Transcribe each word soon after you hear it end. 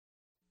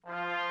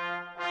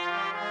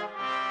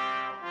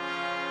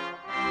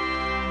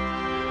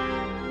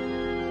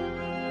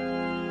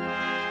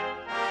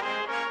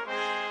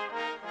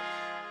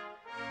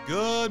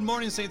Good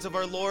morning, saints of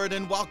our Lord,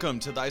 and welcome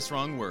to Thy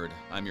Strong Word.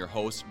 I'm your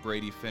host,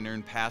 Brady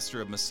Finnern,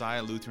 pastor of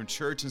Messiah Lutheran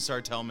Church in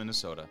Sartell,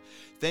 Minnesota.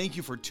 Thank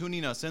you for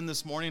tuning us in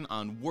this morning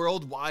on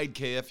Worldwide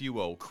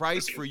KFUO.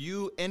 Christ for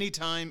you,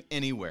 anytime,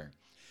 anywhere.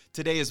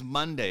 Today is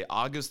Monday,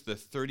 August the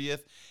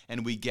 30th,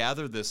 and we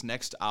gather this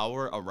next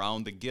hour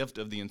around the gift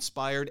of the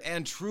inspired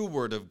and true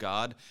Word of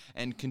God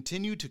and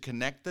continue to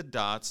connect the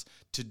dots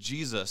to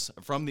Jesus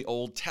from the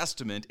Old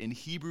Testament in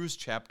Hebrews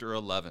chapter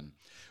 11.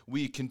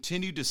 We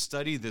continue to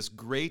study this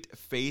great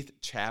faith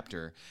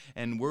chapter,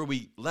 and where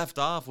we left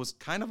off was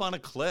kind of on a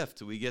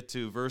cliff. We get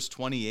to verse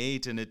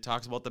 28, and it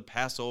talks about the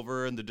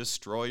Passover, and the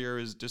destroyer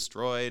is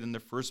destroyed, and the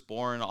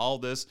firstborn, all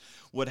this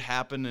would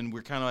happen, and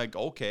we're kind of like,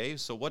 okay,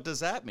 so what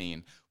does that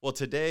mean? Well,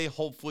 today,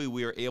 hopefully,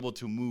 we are able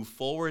to move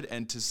forward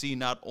and to see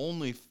not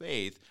only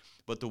faith,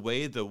 but the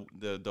way the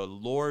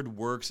Lord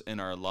works in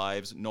our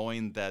lives,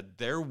 knowing that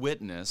their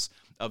witness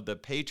of the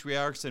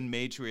patriarchs and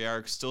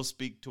matriarchs still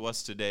speak to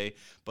us today,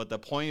 but the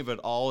point of it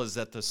all is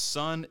that the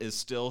Son is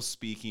still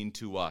speaking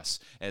to us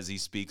as he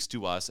speaks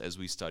to us as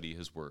we study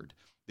his word.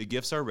 The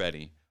gifts are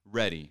ready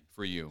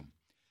for you.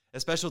 A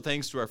special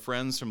thanks to our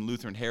friends from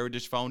Lutheran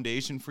Heritage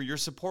Foundation for your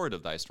support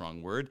of Thy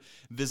Strong Word.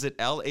 Visit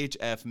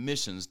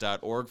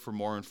lhfmissions.org for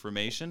more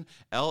information,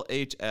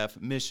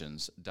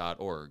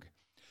 lhfmissions.org.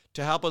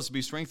 To help us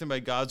be strengthened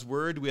by God's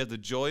Word, we have the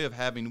joy of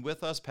having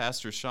with us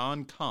Pastor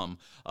Sean Cumm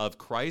of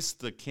Christ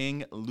the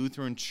King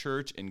Lutheran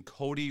Church in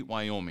Cody,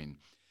 Wyoming.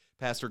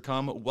 Pastor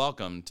Cumm,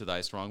 welcome to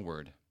Thy Strong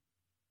Word.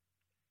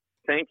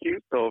 Thank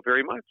you so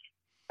very much.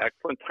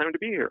 Excellent time to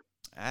be here.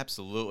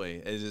 Absolutely.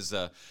 It is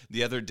the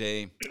other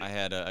day I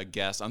had a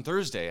guest, on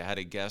Thursday I had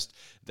a guest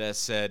that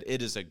said,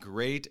 it is a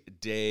great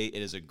day,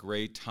 it is a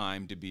great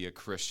time to be a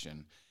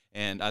Christian.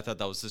 And I thought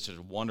that was such a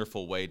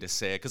wonderful way to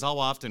say it, because how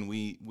often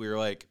we're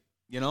like,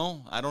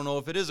 I don't know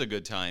if it is a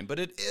good time, but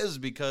it is,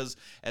 because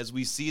as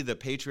we see the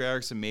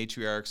patriarchs and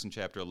matriarchs in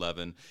chapter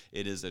 11,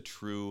 it is a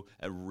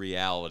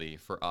reality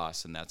for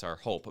us, and that's our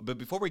hope. But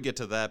before we get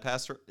to that,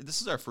 Pastor, this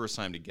is our first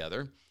time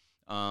together,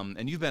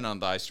 and you've been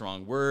on Thy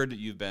Strong Word,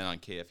 you've been on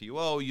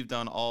KFUO, you've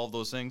done all of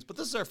those things, but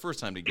this is our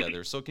first time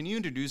together. So can you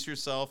introduce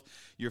yourself,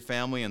 your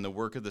family, and the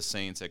work of the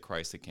saints at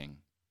Christ the King?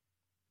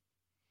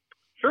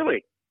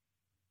 Surely.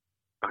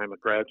 I'm a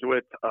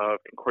graduate of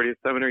Concordia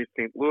Seminary,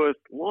 St. Louis,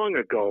 long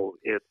ago,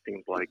 it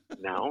seems like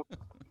now.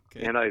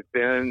 Okay. And I've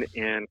been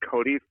in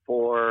Cody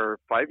for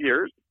 5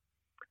 years.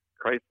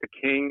 Christ the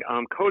King.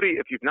 Cody,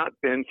 if you've not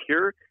been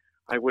here,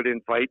 I would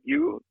invite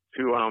you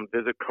to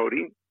visit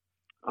Cody.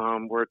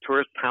 We're a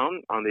tourist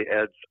town on the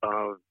edge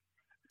of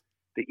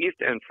the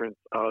east entrance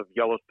of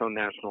Yellowstone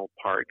National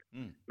Park.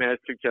 May I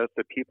suggest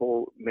that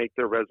people make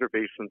their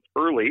reservations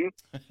early?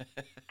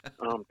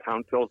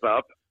 Town fills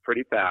up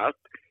pretty fast.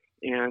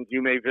 And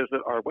you may visit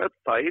our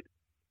website.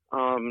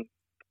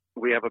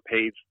 We have a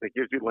page that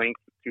gives you links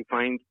to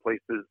find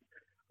places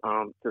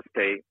to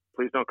stay.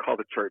 Please don't call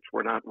the church.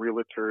 We're not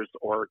realtors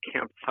or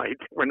campsite.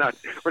 We're not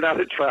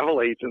a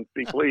travel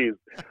agency, please.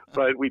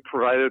 But we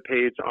provided a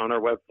page on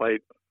our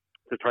website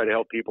to try to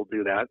help people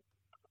do that.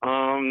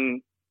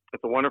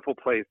 It's a wonderful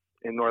place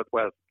in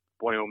Northwest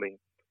Wyoming,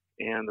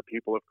 and the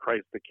people of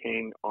Christ the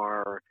King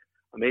are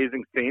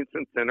amazing saints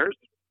and sinners.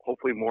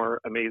 Hopefully,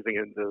 more amazing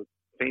in the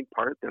saint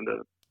part than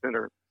the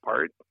sinner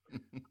part.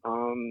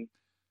 I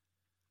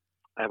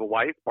have a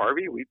wife,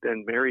 Barbie. We've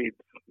been married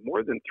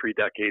more than 3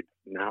 decades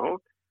now.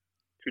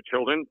 2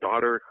 children,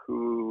 daughter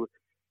who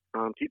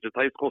teaches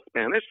high school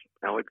Spanish,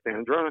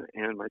 Alexandra,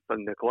 and my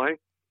son, Nikolai,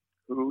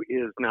 who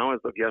is now, as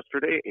of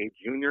yesterday, a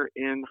junior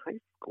in high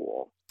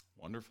school.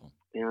 Wonderful.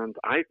 And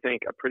I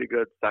think a pretty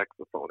good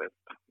saxophonist.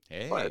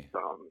 Hey. But,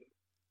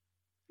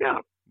 yeah.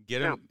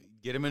 Get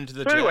him into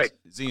the so jazz. Anyway,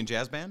 is he in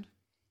jazz band?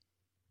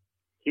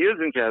 He is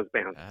in jazz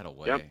band.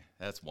 Thataway. Yep.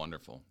 That's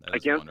wonderful.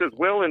 Against his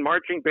will in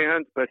marching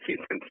bands, but he's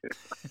in.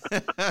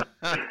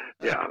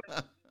 Yeah.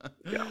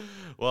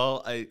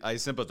 Well, I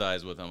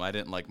sympathize with him. I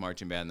didn't like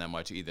marching band that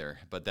much either,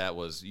 but that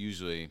was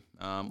usually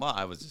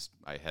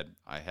I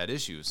had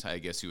issues, I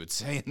guess you would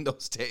say, in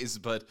those days.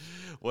 But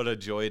what a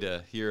joy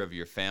to hear of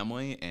your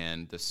family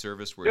and the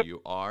service where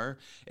you are,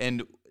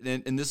 and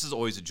this is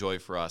always a joy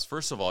for us.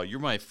 First of all, you're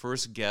my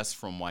first guest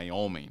from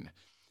Wyoming.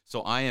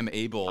 So I am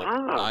able,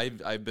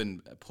 I've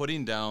been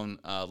putting down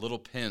little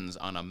pins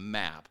on a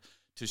map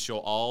to show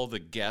all the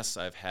guests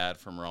I've had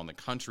from around the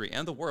country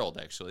and the world,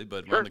 actually,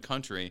 but around the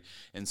country.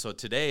 And so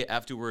today,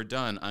 after we're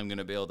done, I'm going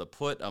to be able to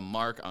put a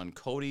mark on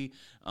Cody,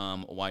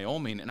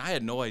 Wyoming. And I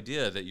had no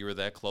idea that you were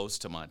that close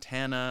to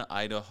Montana,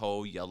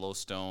 Idaho,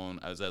 Yellowstone.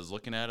 As I was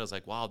looking at it, I was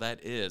like, wow,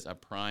 that is a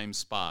prime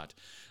spot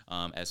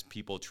as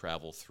people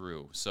travel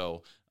through.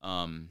 So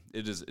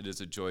it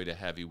is a joy to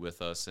have you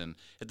with us. And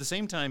at the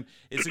same time,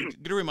 it's a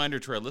good reminder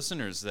to our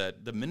listeners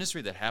that the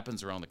ministry that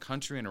happens around the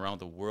country and around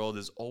the world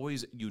is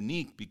always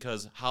unique,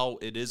 because how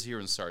it is here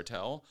in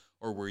Sartell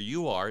or where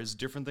you are is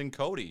different than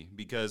Cody,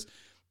 because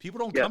People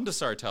don't come to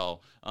Sartell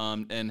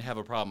and have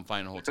a problem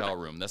finding a hotel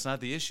room. That's not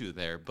the issue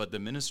there. But the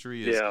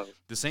ministry is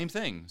the same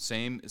thing,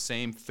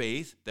 same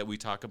faith that we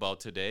talk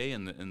about today,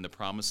 and the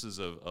promises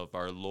of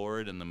our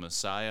Lord and the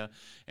Messiah,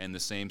 and the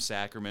same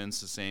sacraments,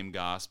 the same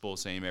gospel,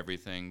 same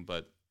everything,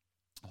 but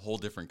a whole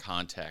different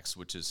context,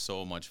 which is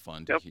so much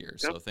fun to hear.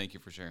 So thank you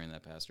for sharing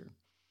that, Pastor.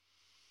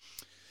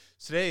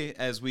 Today,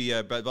 as we are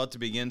about to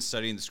begin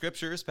studying the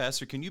Scriptures,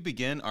 Pastor, can you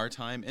begin our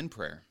time in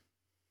prayer?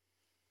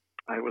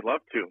 I would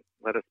love to.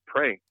 Let us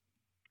pray.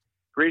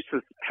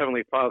 Gracious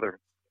Heavenly Father,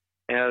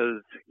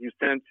 as you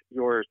sent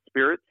your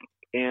Spirit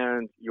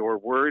and your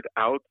Word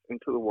out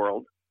into the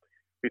world,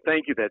 we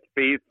thank you that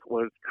faith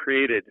was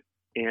created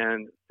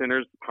in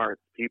sinners'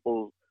 hearts,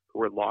 people who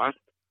were lost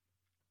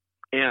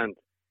and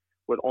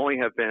would only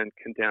have been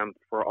condemned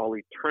for all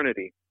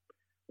eternity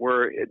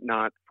were it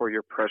not for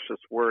your precious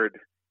Word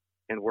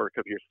and work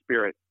of your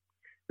Spirit.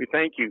 We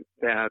thank you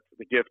that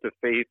the gift of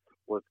faith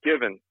was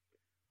given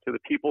to the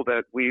people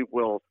that we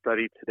will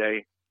study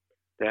today,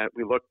 that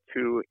we look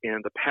to in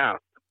the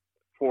past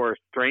for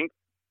strength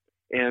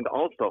and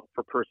also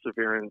for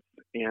perseverance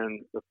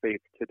in the faith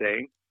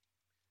today.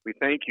 We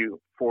thank you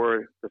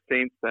for the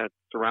saints that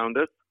surround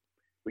us.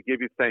 We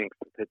give you thanks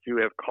that you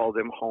have called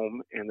them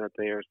home and that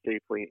they are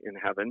safely in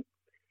heaven.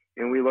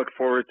 And we look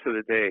forward to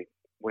the day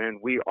when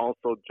we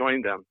also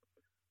join them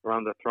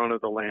around the throne of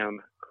the Lamb,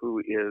 who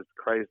is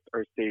Christ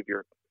our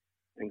Savior,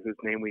 and whose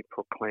name we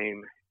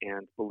proclaim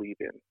and believe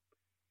in.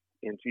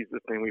 In Jesus'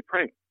 name we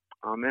pray.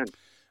 Amen.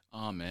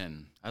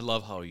 Amen. I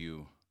love how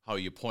you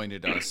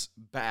pointed us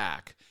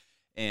back.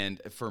 And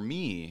for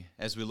me,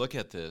 as we look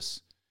at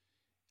this,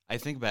 I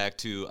think back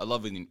to, I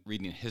love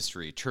reading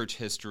history, church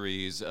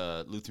histories,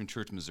 Lutheran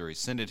Church Missouri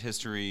Synod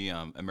history,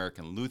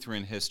 American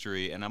Lutheran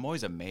history, and I'm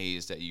always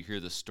amazed that you hear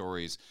the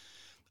stories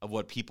of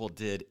what people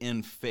did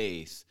in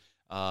faith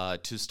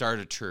to start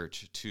a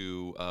church,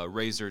 to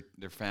raise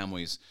their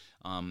families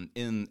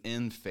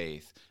in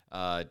faith,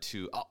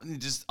 to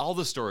just all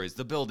the stories,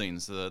 the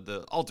buildings,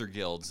 the altar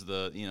guilds,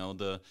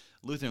 the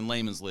Lutheran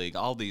Layman's League,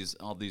 all these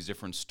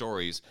different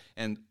stories,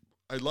 and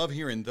I love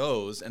hearing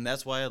those, and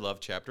that's why I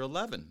love chapter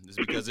 11, is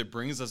because it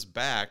brings us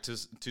back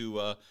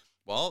to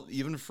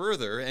even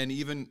further, and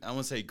even, I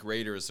won't say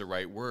greater is the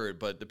right word,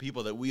 but the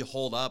people that we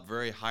hold up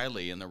very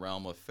highly in the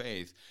realm of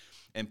faith,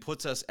 and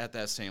puts us at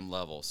that same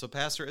level. So,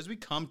 Pastor, as we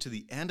come to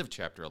the end of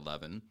chapter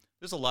 11,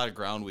 there's a lot of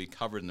ground we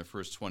covered in the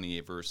first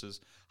 28 verses.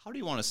 How do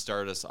you want to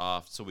start us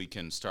off so we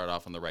can start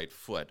off on the right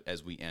foot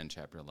as we end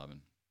chapter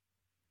 11?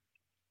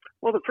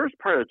 Well, the first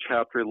part of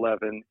chapter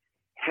 11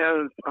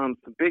 has some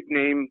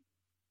big-name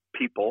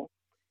people,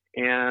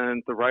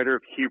 and the writer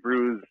of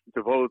Hebrews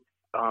devotes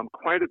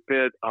quite a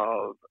bit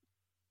of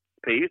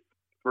space,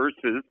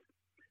 verses,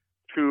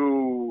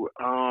 to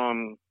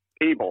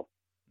Abel,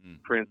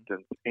 for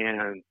instance,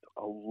 and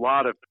a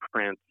lot of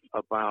prints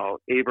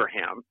about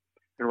Abraham,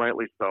 and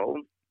rightly so,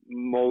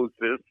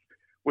 Moses,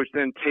 which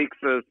then takes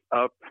us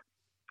up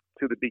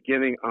to the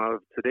beginning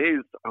of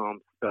today's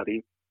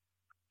study.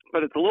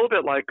 But it's a little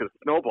bit like a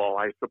snowball,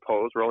 I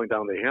suppose, rolling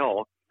down the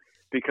hill,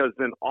 because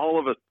then all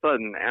of a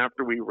sudden,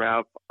 after we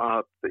wrap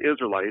up the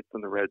Israelites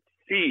in the Red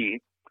Sea,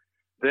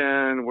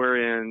 then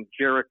we're in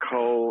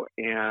Jericho,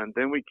 and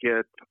then we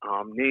get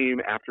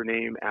name after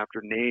name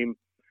after name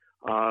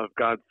of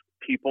God's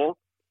people,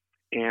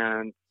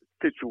 and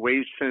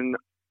situations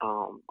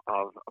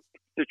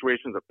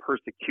of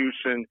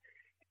persecution,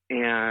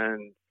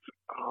 and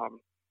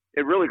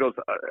it really goes.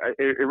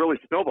 It really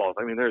snowballs.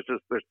 I mean, there's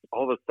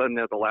all of a sudden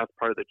at the last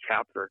part of the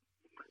chapter,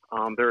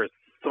 there is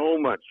so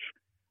much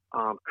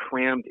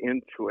crammed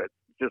into it,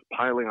 just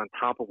piling on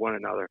top of one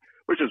another,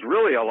 which is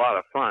really a lot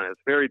of fun.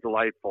 It's very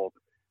delightful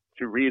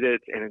to read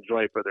it and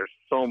enjoy it, but there's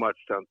so much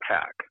to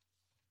unpack.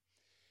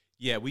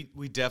 Yeah,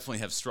 we definitely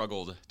have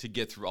struggled to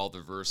get through all the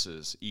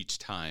verses each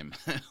time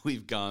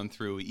we've gone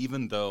through,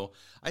 even though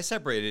I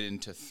separated it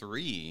into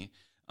 3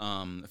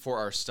 for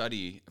our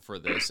study for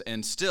this,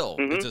 and still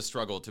it's a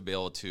struggle to be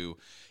able to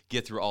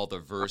get through all the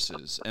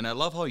verses. And I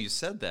love how you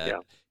said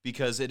that,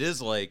 because it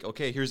is like,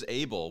 okay, here's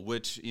Abel,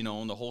 which,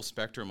 in the whole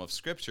spectrum of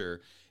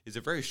Scripture is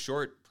a very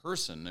short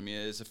person. I mean,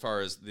 as far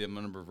as the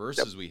number of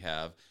verses we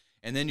have.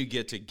 And then you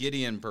get to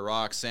Gideon,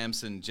 Barak,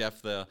 Samson,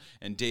 Jephthah,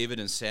 and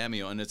David and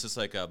Samuel, and it's just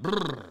like a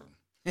brrr.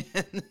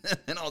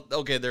 And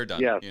okay, they're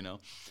done,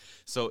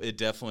 So it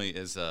definitely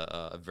is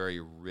a very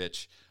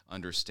rich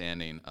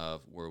understanding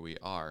of where we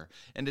are.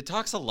 And it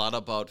talks a lot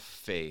about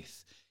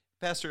faith.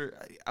 Pastor,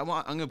 I'm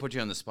going to put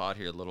you on the spot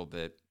here a little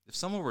bit. If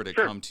someone were to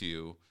come to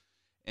you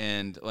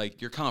and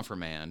like your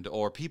confirmand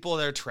or people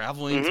that are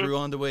traveling through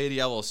on the way to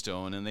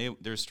Yellowstone and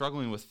they're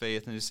struggling with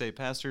faith, and they say,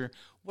 Pastor,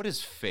 what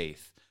is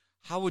faith?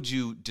 How would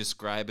you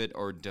describe it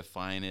or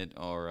define it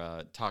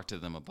or talk to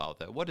them about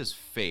that? What is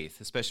faith,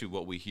 especially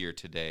what we hear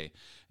today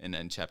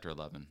in chapter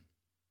 11?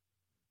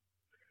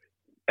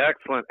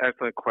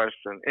 Excellent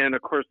question. And,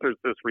 of course, there's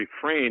this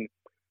refrain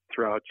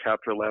throughout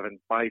chapter 11,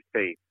 by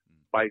faith,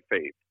 by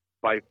faith,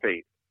 by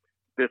faith.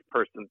 This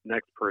person,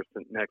 next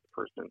person, next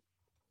person.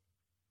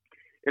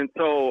 And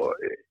so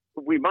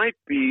we might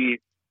be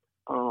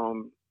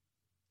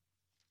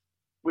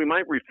we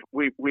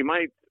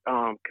might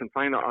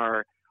confine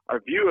our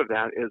view of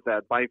that is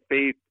that by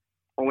faith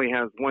only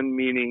has one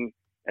meaning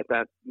at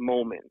that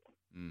moment,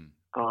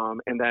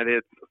 and that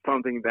it's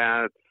something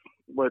that,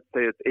 let's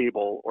say it's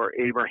Abel or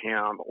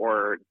Abraham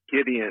or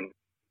Gideon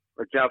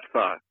or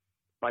Jephthah.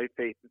 By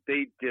faith,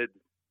 they did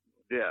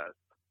this.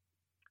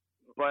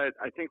 But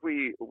I think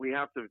we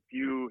have to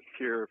view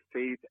here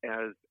faith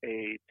as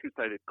a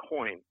two-sided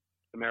coin.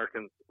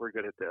 Americans, we're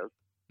good at this.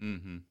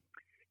 Mm-hmm.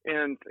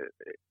 And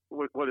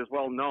what is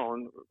well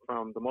known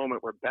from the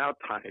moment we're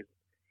baptized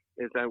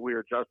is that we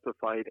are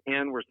justified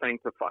and we're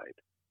sanctified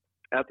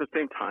at the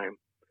same time,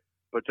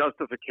 but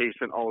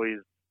justification always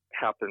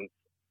happens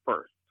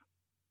first.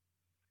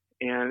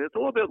 And it's a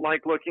little bit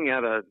like looking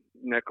at a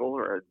nickel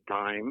or a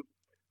dime.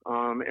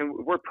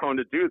 And we're prone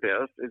to do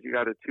this, is you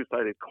got a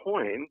two-sided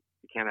coin.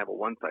 You can't have a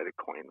one-sided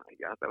coin, I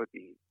guess. That would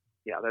be,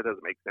 that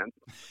doesn't make sense.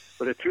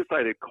 But a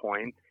two-sided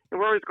coin, and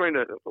we're always going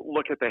to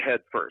look at the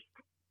head first,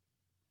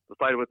 the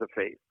side with the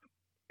face.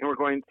 And we're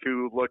going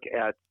to look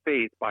at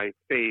faith by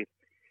faith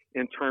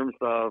in terms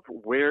of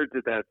where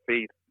did that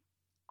faith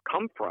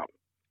come from?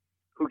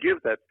 Who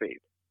gives that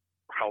faith?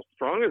 How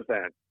strong is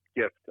that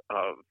gift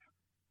of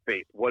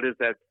faith? What is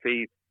that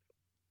faith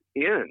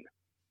in?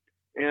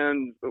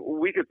 And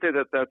we could say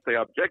that that's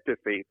the objective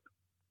faith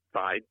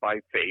side, by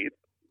faith.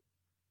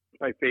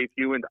 By faith,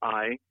 you and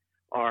I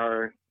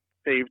are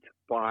saved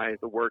by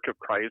the work of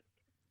Christ,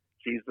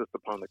 Jesus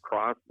upon the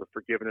cross, the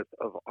forgiveness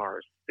of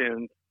our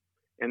sins.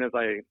 And as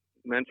I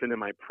mentioned in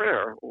my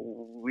prayer,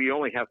 we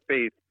only have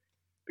faith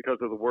because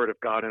of the Word of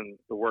God and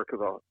the work of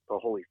the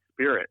Holy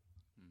Spirit.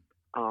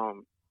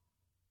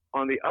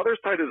 On the other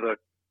side of the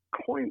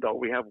coin, though,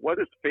 we have, what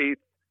does faith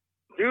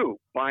do?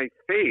 By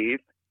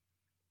faith,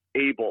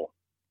 Abel,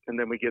 and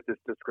then we get this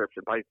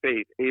description. By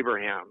faith,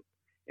 Abraham,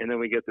 and then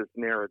we get this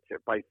narrative.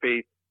 By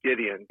faith,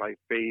 Gideon. By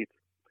faith,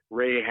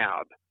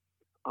 Rahab.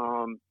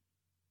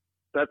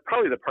 That's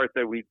probably the part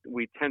that we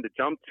tend to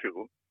jump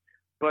to,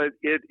 but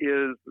it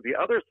is the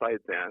other side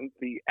then,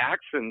 the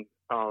action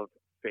of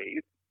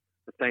faith,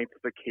 the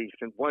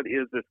sanctification. What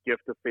is this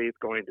gift of faith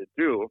going to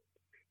do?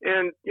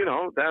 And,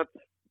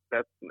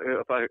 that's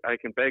if I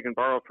can beg and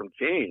borrow from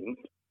James,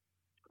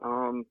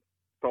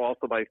 so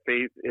also by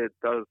faith, it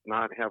does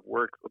not have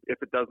works.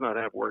 If it does not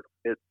have works,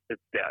 it's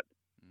dead.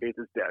 Faith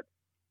is dead.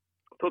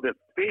 So this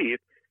faith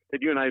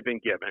that you and I have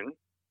been given,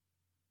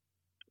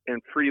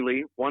 and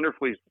freely,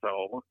 wonderfully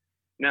so.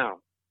 Now,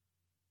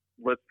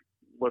 let's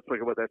look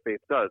at what that faith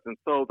does. And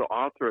so the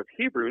author of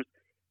Hebrews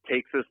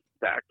takes us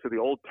back to the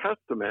Old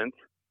Testament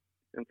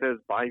and says,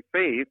 by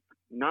faith,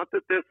 not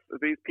that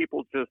these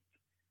people just,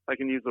 I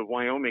can use a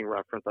Wyoming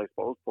reference, I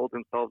suppose, pulled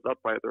themselves up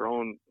by their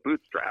own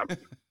bootstraps.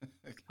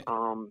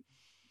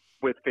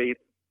 With faith,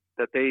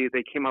 that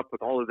they came up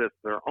with all of this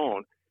their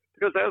own.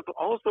 Because as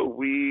also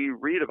we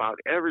read about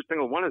every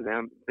single one of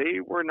them,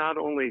 they were not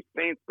only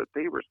saints, but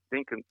they were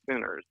stinking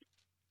sinners.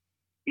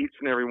 Each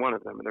and every one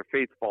of them. And their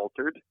faith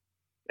faltered.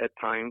 At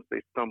times,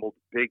 they stumbled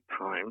big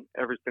time,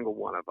 every single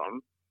one of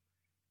them.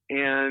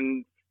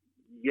 And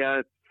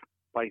yet,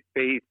 by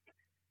faith,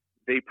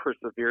 they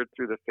persevered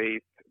through the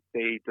faith.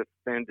 They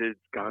defended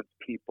God's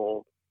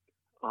people.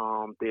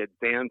 They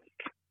advanced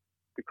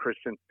the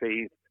Christian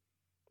faith.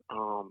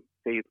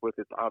 Faith with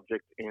its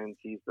object in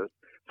Jesus.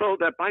 So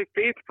that by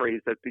faith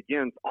phrase that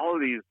begins all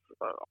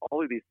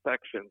of these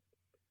sections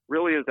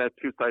really is that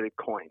two-sided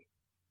coin.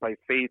 By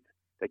faith,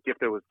 that gift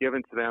that was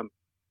given to them.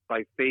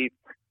 By faith,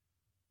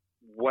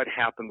 what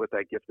happened with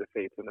that gift of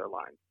faith in their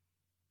lives.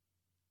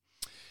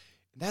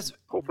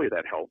 Hopefully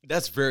that helps.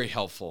 That's very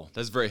helpful.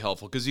 That's very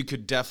helpful, because you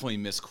could definitely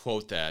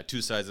misquote that.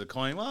 Two sides of the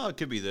coin. Well, it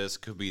could be this,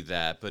 could be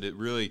that, but it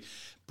really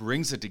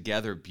brings it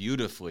together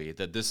beautifully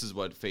that this is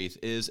what faith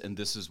is and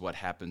this is what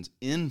happens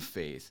in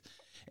faith.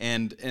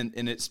 And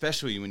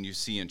especially when you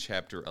see in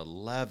chapter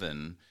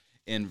 11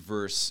 in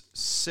verse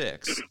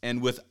 6,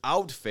 and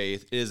without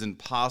faith it is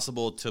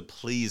impossible to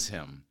please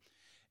him.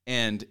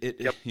 And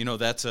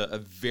that's a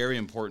very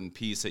important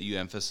piece that you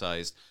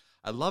emphasized.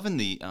 I love in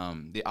the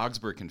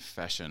Augsburg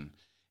Confession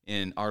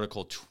in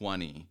Article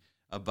 20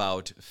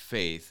 about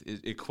faith.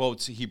 It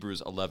quotes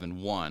Hebrews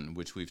 11:1,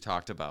 which we've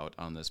talked about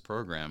on this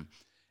program.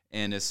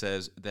 And it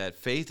says that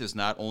faith is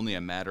not only a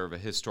matter of a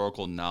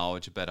historical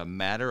knowledge, but a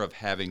matter of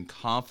having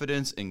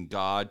confidence in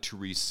God to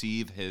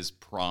receive his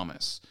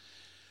promise,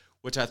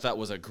 which I thought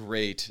was a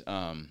great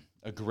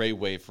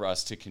way for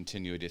us to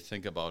continue to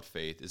think about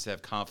faith, is to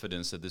have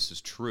confidence that this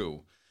is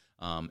true.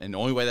 And the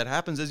only way that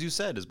happens, as you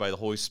said, is by the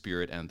Holy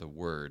Spirit and the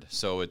Word.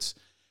 So it's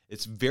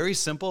very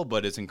simple,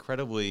 but it's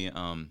incredibly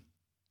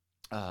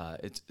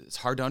it's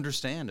hard to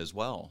understand as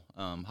well.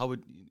 What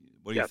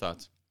are your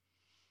thoughts?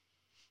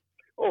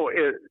 Oh,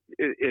 it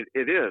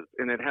is,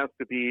 and it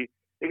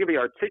can be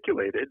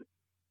articulated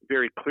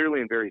very clearly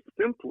and very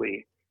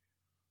simply,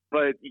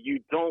 but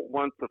you don't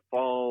want to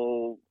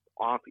fall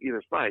off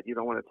either side. You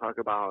don't want to talk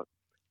about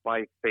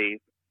by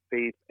faith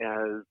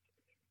as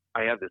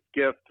I have this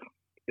gift,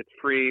 it's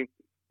free,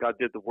 God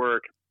did the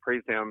work,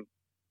 praise him,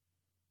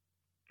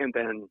 and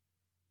then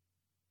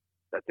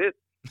that's it.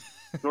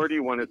 Nor do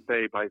you want to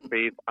say, by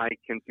faith, I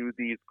can do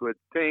these good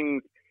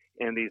things,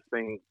 and these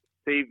things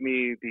save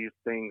me. These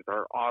things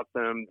are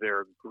awesome.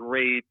 They're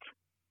great.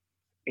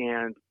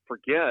 And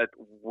forget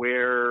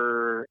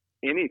where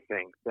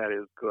anything that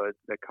is good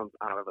that comes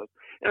out of us.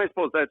 And I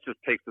suppose that just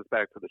takes us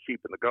back to the sheep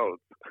and the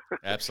goats.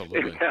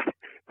 Absolutely.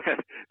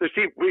 The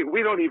sheep,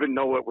 we don't even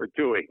know what we're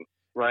doing,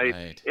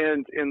 right?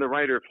 And the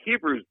writer of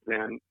Hebrews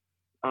then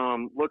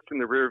looks in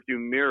the rearview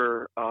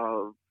mirror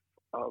of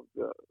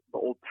the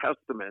Old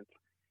Testament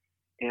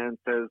and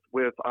says,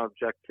 with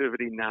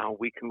objectivity now,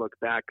 we can look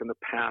back in the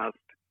past,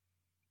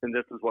 and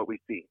this is what we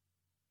see.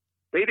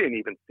 They didn't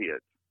even see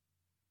it.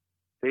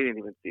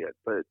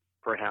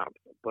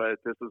 But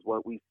this is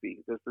what we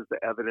see. This is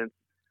the evidence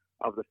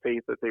of the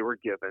faith that they were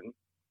given.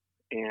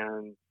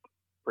 And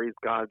praise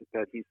God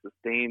that he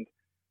sustained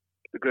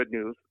the good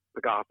news,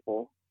 the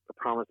gospel, the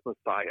promised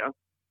Messiah,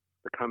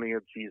 the coming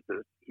of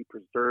Jesus. He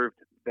preserved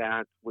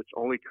that which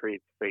only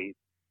creates faith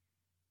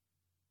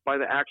by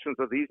the actions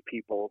of these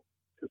people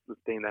to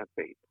sustain that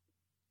faith.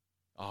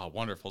 Oh,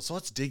 wonderful. So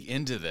let's dig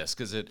into this,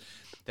 because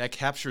that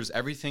captures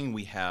everything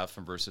we have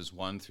from verses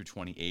 1 through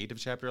 28 of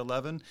chapter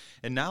 11.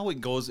 And now it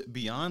goes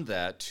beyond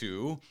that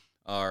to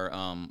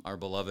our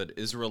beloved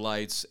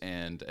Israelites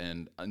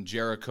and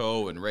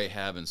Jericho and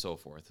Rahab and so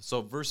forth.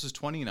 So verses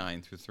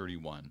 29 through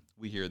 31,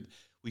 we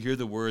hear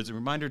the words. A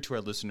reminder to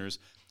our listeners,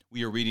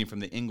 we are reading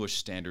from the English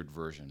Standard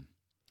Version.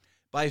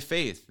 By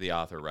faith, the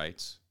author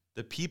writes,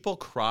 the people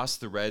crossed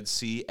the Red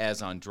Sea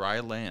as on dry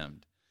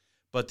land,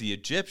 but the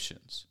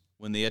Egyptians,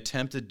 when they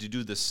attempted to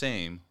do the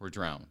same, were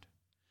drowned.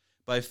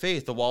 By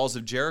faith, the walls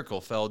of Jericho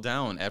fell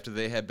down after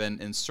they had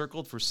been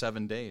encircled for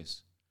 7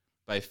 days.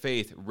 By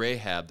faith,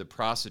 Rahab the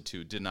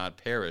prostitute did not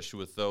perish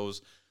with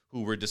those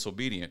who were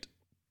disobedient,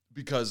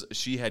 because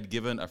she had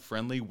given a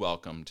friendly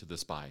welcome to the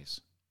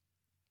spies.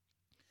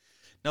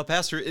 Now,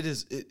 Pastor,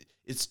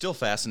 it still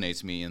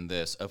fascinates me in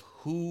this of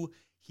who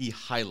he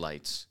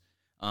highlights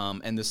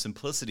and the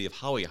simplicity of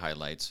how he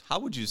highlights. How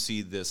would you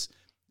see this?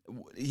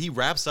 He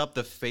wraps up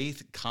the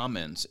faith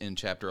comments in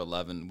chapter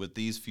 11 with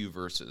these few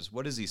verses.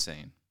 What is he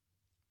saying?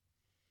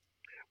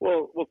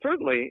 Well,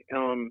 certainly,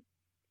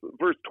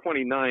 verse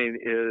 29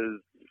 is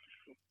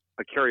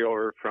a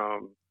carryover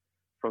from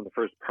the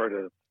first part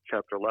of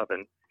chapter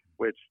 11,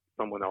 which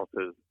someone else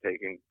is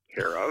taking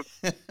care of.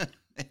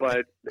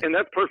 And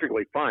that's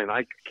perfectly fine.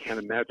 I can't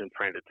imagine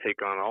trying to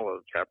take on all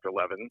of chapter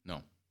 11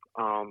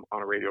 on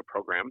a radio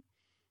program.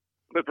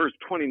 But verse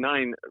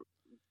 29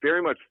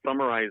 very much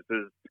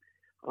summarizes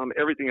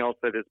everything else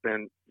that has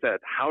been said.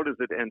 How does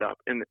it end up?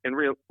 And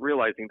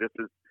realizing this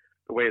is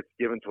the way it's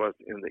given to us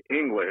in the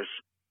English.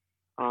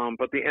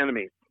 But the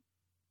enemies,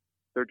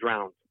 they're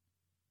drowned.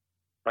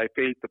 By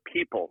faith, the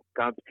people,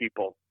 God's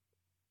people,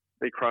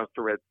 they crossed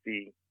the Red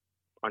Sea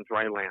on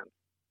dry land.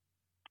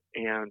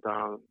 And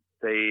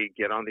they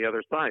get on the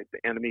other side.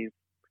 The enemies,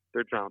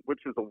 they're drowned,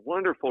 which is a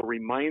wonderful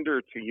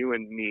reminder to you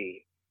and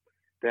me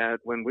that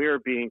when we are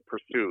being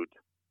pursued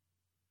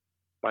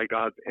by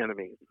God's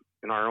enemies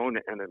and our own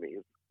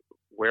enemies,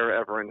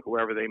 wherever and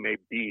whoever they may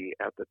be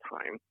at the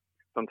time,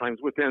 sometimes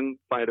within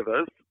sight of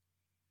us,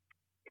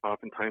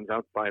 oftentimes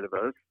outside of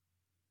us,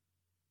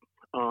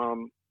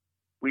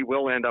 we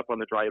will end up on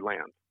the dry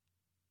land.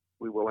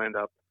 We will end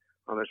up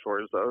on the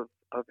shores of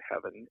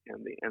heaven,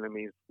 and the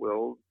enemies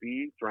will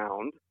be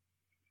drowned.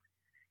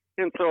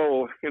 And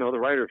so, the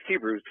writer of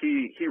Hebrews,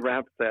 he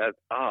wraps that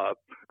up,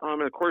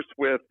 and of course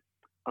with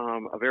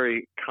a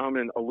very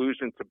common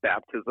allusion to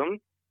baptism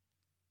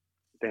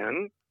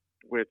then,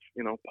 which,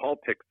 Paul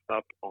picks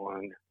up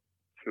on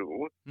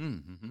too.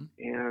 Mm-hmm.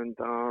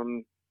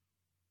 And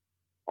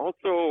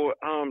also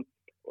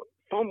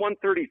Psalm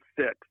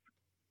 136,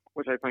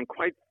 which I find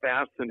quite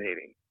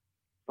fascinating.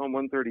 Psalm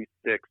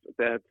 136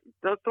 that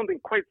does something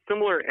quite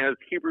similar as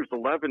Hebrews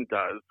 11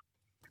 does,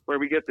 where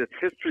we get this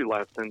history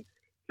lesson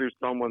through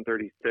Psalm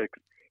 136,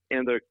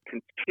 and the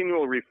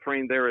continual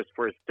refrain there is,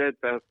 for a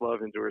steadfast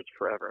love endures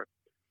forever.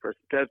 For a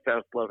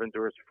steadfast love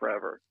endures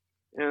forever.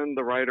 And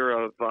the writer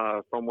of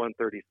Psalm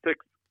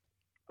 136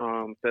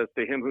 says,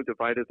 to him who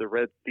divided the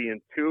Red Sea in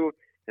two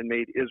and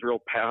made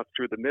Israel pass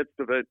through the midst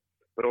of it,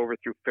 but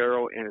overthrew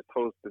Pharaoh and his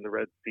host in the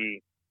Red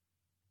Sea.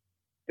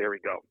 There we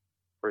go.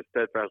 For a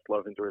steadfast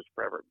love endures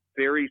forever.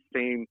 Very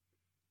same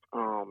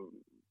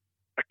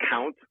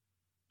account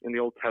in the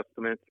Old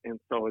Testament, and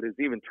so it is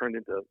even turned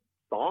into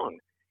song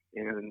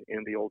in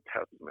the Old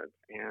Testament.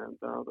 And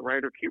the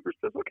writer of Hebrews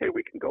says, okay,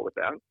 we can go with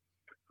that.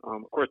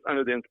 Of course,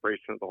 under the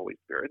inspiration of the Holy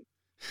Spirit.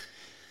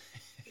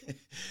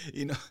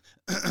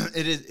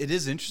 It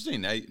is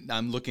interesting.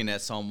 I'm looking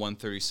at Psalm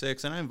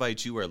 136, and I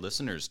invite you, our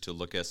listeners, to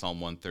look at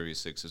Psalm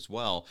 136 as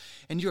well.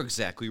 And you're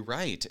exactly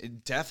right.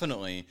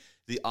 Definitely,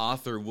 the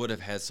author would have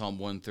had Psalm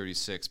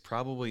 136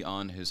 probably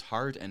on his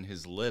heart and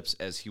his lips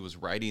as he was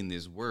writing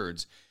these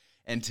words.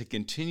 And to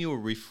continue a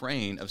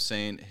refrain of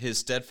saying, his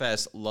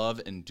steadfast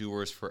love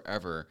endures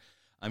forever.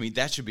 I mean,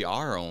 that should be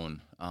our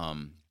own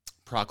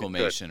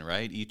proclamation,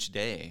 right? Each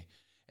day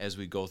as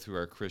we go through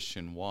our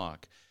Christian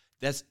walk.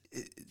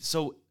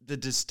 So the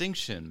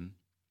distinction,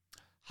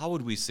 how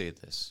would we say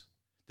this?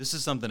 This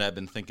is something I've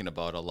been thinking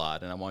about a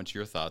lot, and I want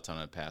your thoughts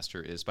on it,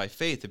 Pastor, is by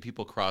faith the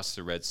people crossed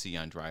the Red Sea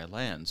on dry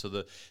land. So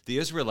the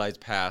Israelites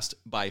passed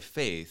by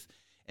faith,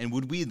 and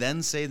would we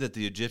then say that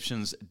the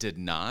Egyptians did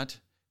not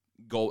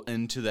go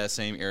into that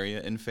same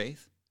area in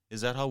faith?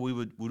 Is that how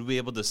would we be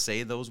able to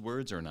say those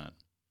words or not?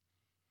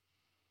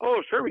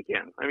 Oh, sure we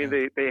can. I mean,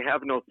 they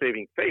have no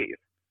saving faith,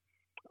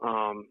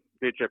 the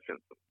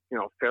Egyptians.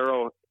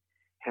 Pharaoh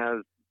has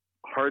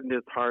hardened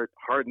his heart,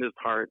 hardened his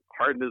heart,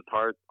 hardened his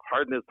heart,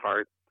 hardened his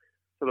heart,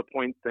 to the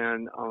point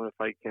then, if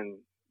I can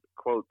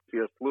quote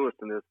C.S. Lewis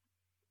in this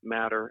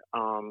matter,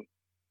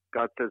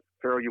 God says,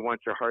 Pharaoh, you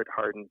want your heart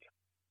hardened,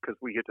 because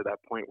we get to that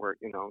point where,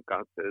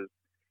 God says,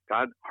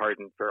 God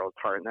hardened Pharaoh's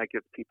heart, and that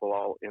gets people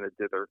all in a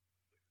dither.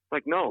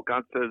 Like, no,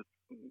 God says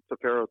to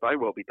Pharaoh, thy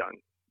will be done.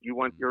 You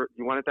want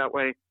it that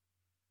way?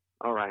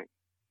 All right.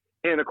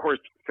 And of course,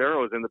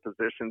 Pharaoh is in the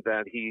position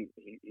that he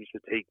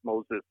should take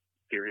Moses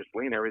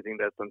seriously and everything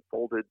that's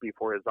unfolded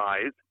before his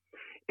eyes,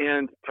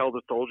 and tell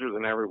the soldiers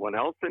and everyone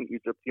else in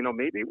Egypt,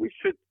 maybe we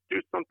should do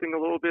something a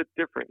little bit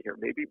different here.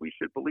 Maybe we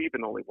should believe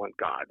in only one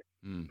God.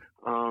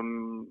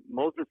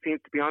 Moses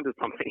seems to be onto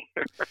something.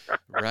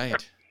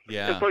 Right.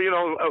 Yeah. And so,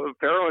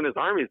 Pharaoh and his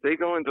armies, they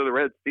go into the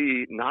Red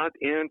Sea not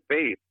in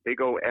faith. They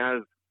go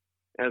as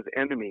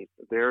enemies.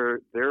 Their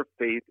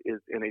faith is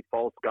in a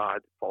false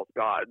gods.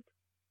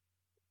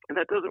 And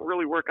that doesn't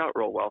really work out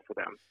real well for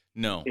them.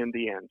 No. In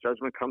the end,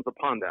 judgment comes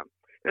upon them.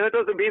 And that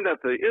doesn't mean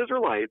that the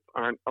Israelites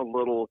aren't a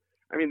little,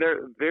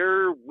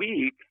 they're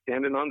weak,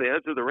 standing on the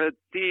edge of the Red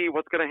Sea.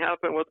 What's going to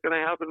happen? What's going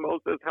to happen?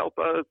 Moses, help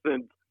us.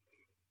 And,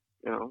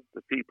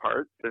 the sea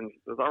parts. And he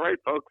says, all right,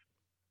 folks,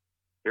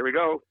 here we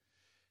go.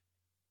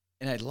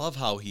 And I love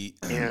how he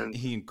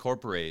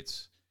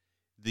incorporates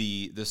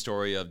the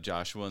story of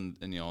Joshua and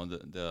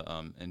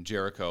and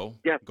Jericho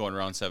going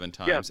around 7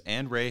 times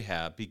and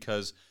Rahab,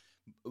 because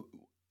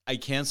I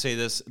can't say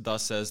this,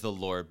 thus says the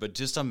Lord, but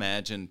just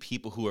imagine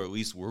people who at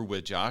least were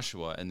with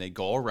Joshua and they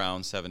go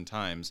around 7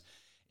 times,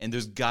 and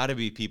there's got to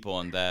be people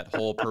in that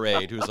whole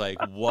parade who's like,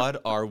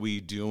 what are we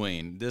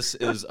doing? This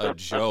is a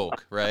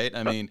joke, right?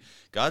 I mean,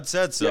 God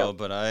said so,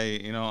 but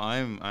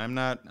I'm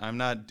not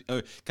kind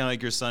of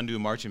like your son do a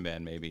marching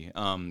band, maybe.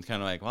 Kind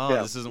of like,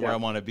 this isn't where I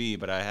want to be,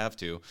 but I have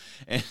to.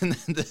 And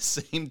at the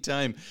same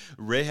time,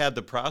 Rahab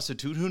the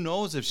prostitute, who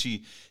knows if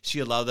she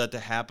allowed that to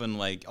happen,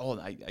 like,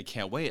 I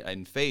can't wait.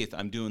 In faith,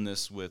 I'm doing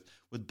this with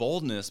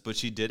boldness, but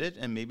she did it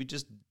and maybe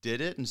just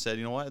did it and said,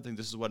 you know what, I think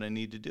this is what I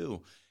need to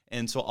do.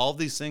 And so all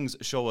these things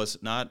show us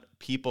not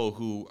people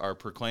who are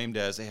proclaimed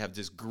as they have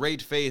this great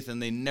faith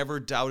and they never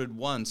doubted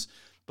once,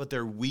 but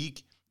they're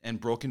weak and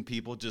broken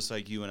people just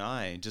like you and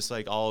I, just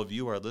like all of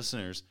you, our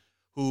listeners,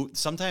 who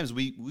sometimes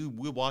we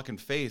walk in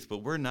faith, but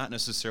we're not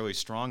necessarily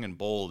strong and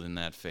bold in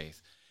that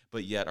faith,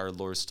 but yet our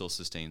Lord still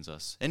sustains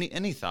us.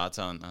 Any thoughts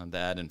on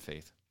that and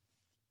faith?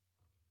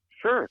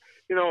 Sure.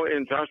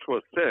 In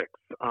Joshua 6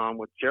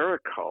 with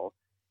Jericho,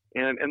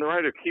 and the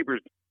writer of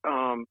Hebrews,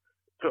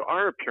 to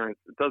our appearance,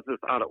 it does this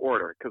out of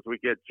order, because we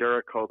get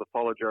Jericho, the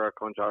fall of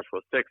Jericho in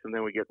Joshua 6, and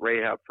then we get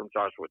Rahab from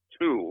Joshua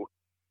 2.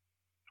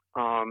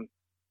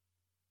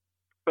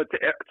 But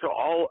to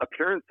all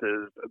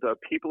appearances, the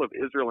people of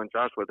Israel and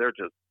Joshua, they're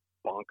just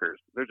bonkers.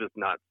 They're just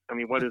nuts. I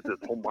mean, what is this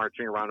whole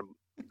marching around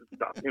and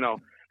stuff?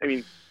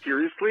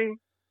 Seriously?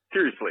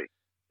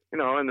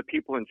 And the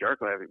people in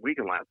Jericho, we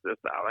can last this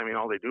out. I mean,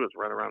 all they do is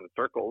run around in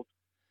circles.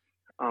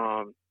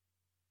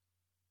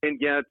 And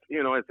yet,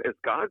 as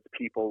God's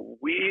people,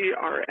 we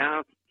are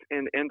asked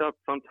and end up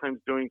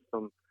sometimes doing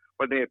when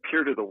they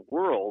appear to the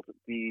world,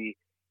 the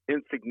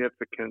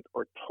insignificant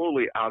or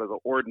totally out of the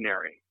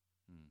ordinary.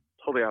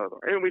 Totally out of the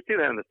ordinary. And we see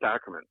that in the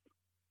sacraments,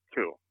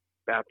 too.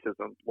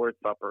 Baptism, Lord's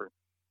Supper,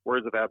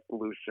 words of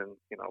absolution.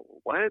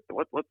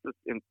 What's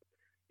this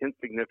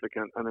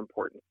insignificant,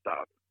 unimportant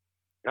stuff?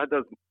 God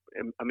does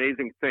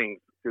amazing things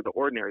through the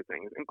ordinary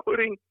things,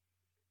 including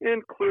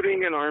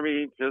an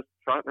army just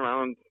trotting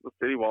around the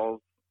city walls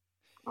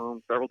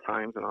several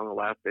times, and on the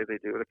last day they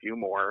do it a few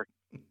more,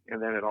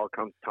 and then it all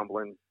comes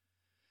tumbling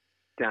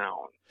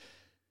down.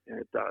 And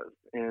it does.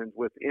 And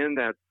within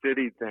that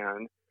city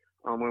then,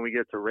 when we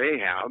get to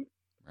Rahab,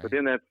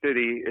 within that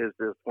city is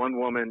this one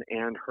woman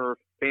and her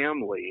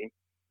family,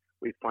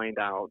 we find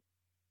out,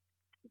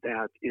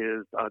 that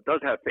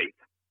does have faith.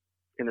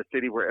 In a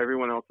city where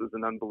everyone else is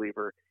an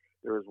unbeliever,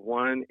 there is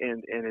one,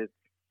 and it's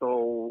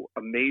so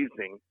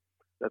amazing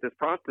that this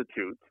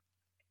prostitute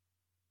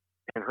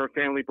and her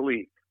family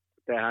believe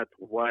that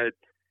what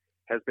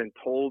has been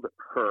told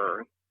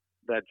her,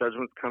 that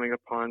judgment's coming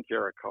upon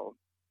Jericho,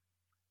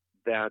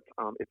 that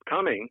it's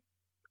coming,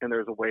 and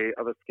there's a way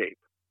of escape,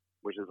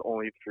 which is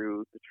only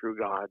through the true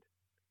God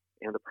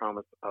and the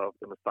promise of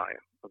the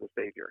Messiah, of the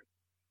Savior.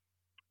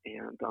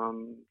 And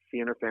she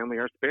and her family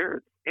are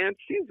spared. And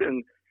she's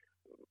in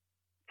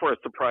for a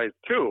surprise,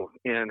 too,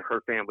 in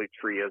her family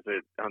tree as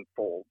it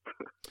unfolds.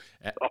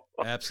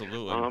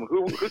 Absolutely.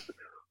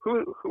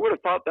 Who would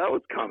have thought that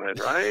was coming,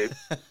 right?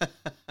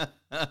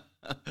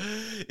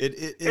 It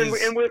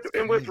is.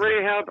 And with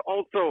Rahab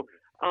also,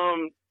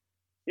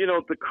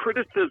 the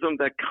criticism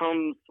that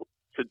comes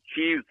to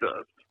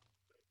Jesus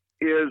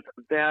is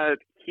that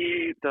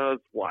he does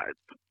what?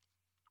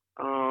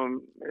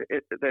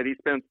 That he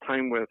spends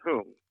time with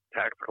whom?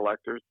 Tax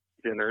collectors,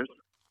 sinners.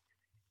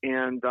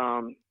 And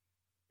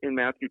in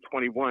Matthew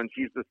 21,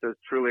 Jesus says,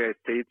 "Truly I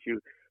say to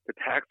you, the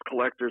tax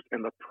collectors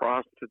and the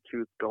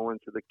prostitutes go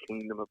into the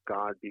kingdom of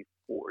God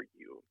before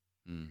you."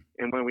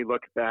 And when we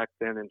look back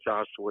then in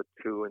Joshua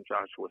 2 and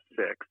Joshua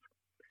 6,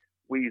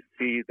 we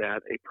see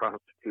that a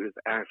prostitute is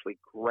actually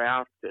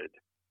grafted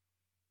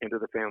into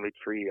the family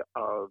tree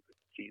of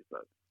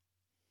Jesus.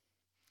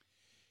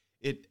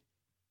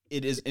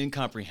 It is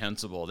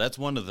incomprehensible. That's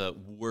one of the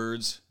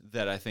words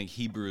that I think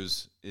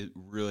Hebrews it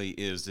really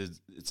is.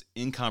 It's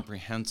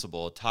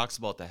incomprehensible. It talks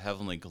about the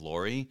heavenly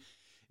glory.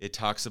 It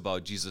talks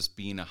about Jesus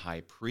being a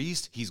high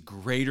priest. He's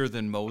greater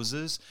than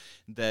Moses.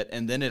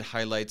 And then it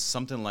highlights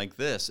something like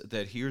this,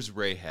 that here's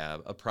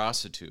Rahab, a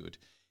prostitute,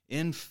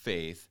 in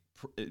faith,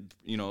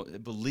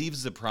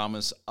 believes the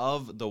promise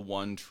of the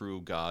one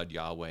true God,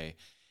 Yahweh,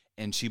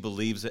 and she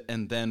believes it.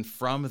 And then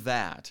from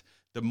that,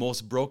 the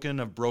most broken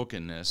of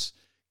brokenness,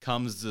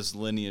 comes this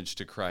lineage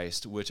to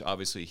Christ, which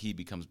obviously he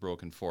becomes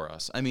broken for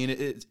us. I mean,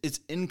 it's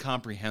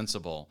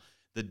incomprehensible,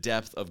 the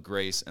depth of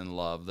grace and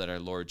love that our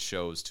Lord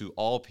shows to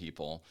all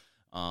people.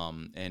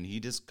 And he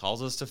just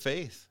calls us to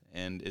faith.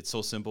 And it's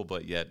so simple,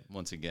 but yet,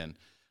 once again,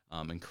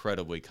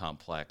 incredibly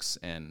complex,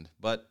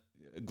 but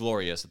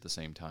glorious at the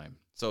same time.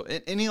 So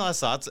any last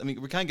thoughts? I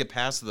mean, we kind of get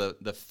past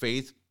the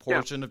faith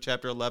portion of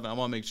chapter 11. I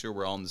want to make sure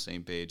we're all on the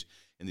same page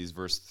in these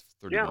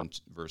 31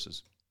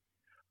 verses.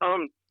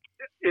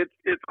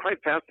 It's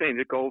quite fascinating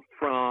to go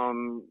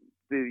from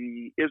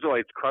the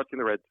Israelites crossing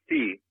the Red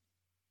Sea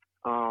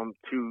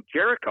to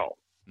Jericho.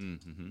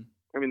 Mm-hmm.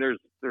 I mean, there's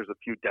a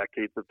few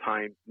decades of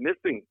time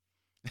missing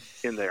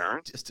in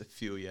there. Just a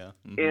few, yeah.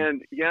 Mm-hmm.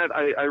 And yet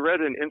I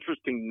read an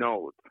interesting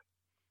note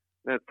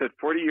that said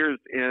 40 years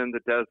in the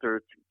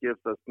desert gives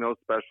us no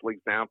special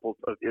examples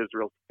of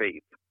Israel's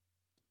faith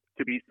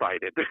to be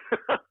cited.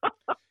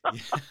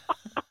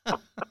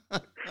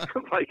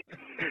 Like,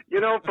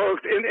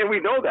 folks, and we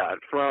know that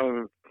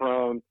from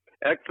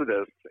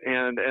Exodus,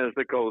 and as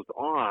it goes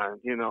on,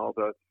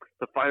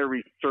 the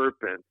fiery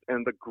serpent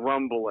and the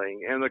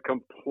grumbling and the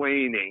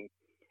complaining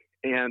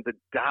and the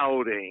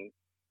doubting,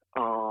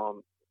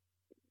 and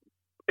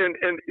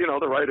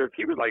the writer of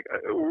Hebrews, like,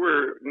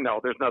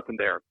 there's nothing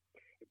there.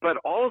 But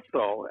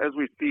also, as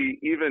we see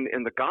even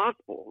in the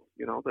Gospels,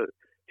 the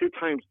two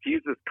times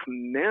Jesus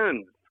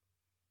commends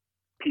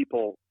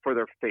people for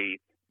their faith.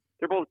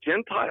 They're both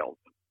Gentiles.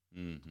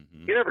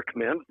 Mm-hmm. He never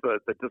commends the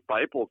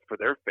disciples for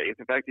their faith.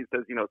 In fact, he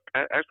says, it's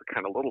actually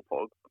kind of little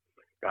folks,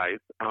 guys.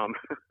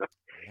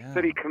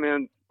 That he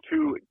commends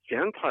two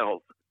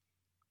Gentiles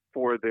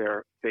for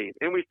their faith.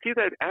 And we see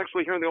that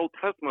actually here in the Old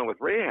Testament with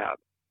Rahab.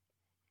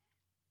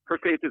 Her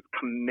faith is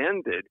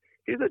commended.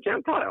 She's a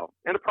Gentile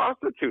and a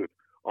prostitute.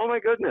 Oh, my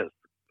goodness.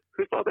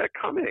 Who saw that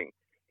coming?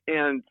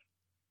 And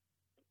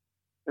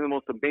in the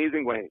most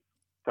amazing ways,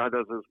 God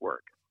does his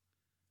work.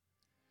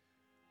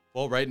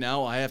 Well, right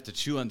now, I have to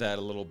chew on that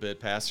a little bit,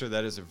 Pastor.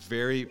 That is a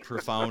very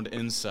profound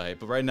insight.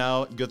 But right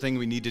now, good thing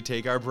we need to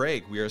take our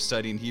break. We are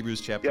studying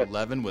Hebrews chapter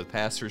 11 with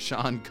Pastor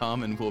Sean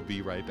Come, and we'll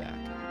be right back.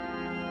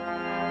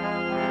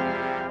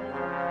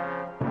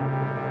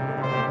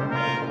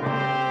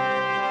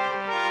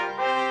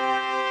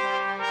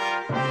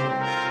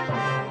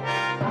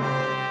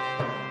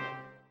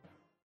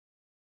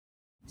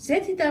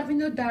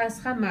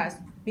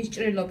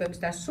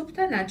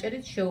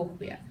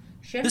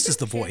 This is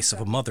the voice of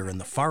a mother in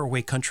the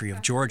faraway country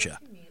of Georgia,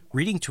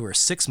 reading to her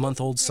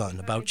 6-month-old son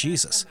about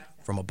Jesus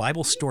from a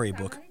Bible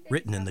storybook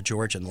written in the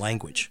Georgian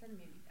language.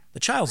 The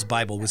child's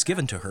Bible was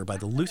given to her by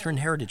the Lutheran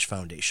Heritage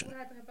Foundation,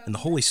 and the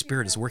Holy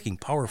Spirit is working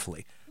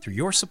powerfully through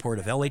your support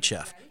of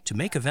LHF to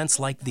make events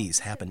like these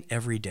happen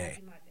every day.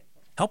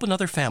 Help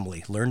another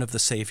family learn of the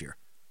Savior.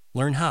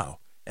 Learn how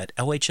at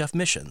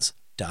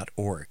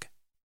lhfmissions.org.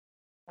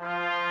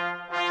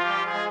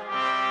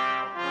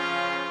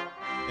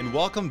 And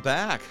welcome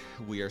back.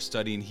 We are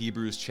studying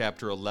Hebrews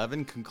chapter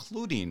 11,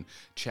 concluding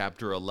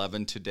chapter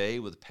 11 today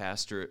with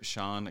Pastor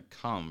Sean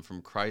Come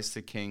from Christ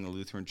the King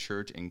Lutheran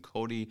Church in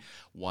Cody,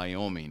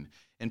 Wyoming.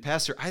 And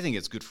Pastor, I think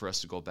it's good for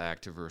us to go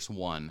back to verse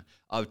 1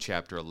 of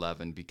chapter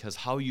 11, because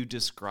how you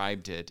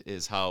described it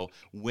is how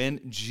when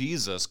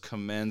Jesus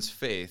commends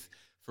faith,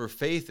 for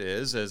faith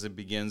is, as it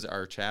begins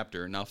our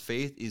chapter, now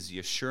faith is the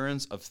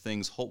assurance of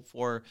things hoped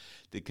for,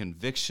 the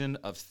conviction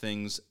of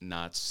things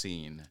not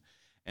seen.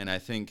 And I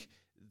think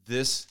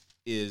this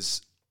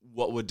is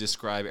what would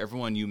describe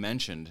everyone you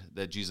mentioned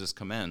that Jesus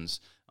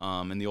commends,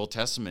 and the Old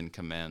Testament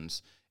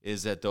commends,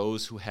 is that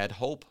those who had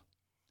hope,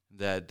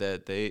 that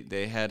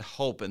they had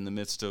hope in the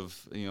midst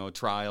of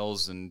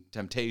trials and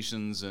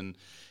temptations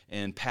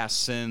and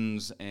past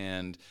sins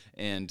and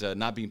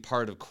not being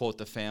part of, quote,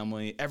 the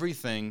family,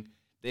 everything,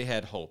 they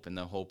had hope, and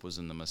the hope was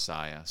in the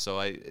Messiah. So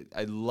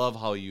I love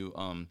how you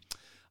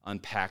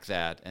unpack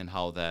that and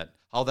how that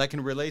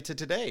can relate to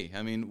today.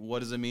 I mean, what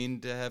does it mean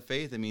to have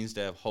faith? It means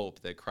to have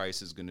hope that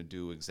Christ is going to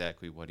do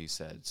exactly what he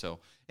said. So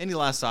any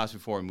last thoughts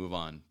before we move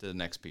on to the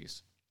next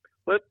piece?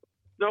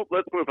 Nope,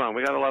 let's move on.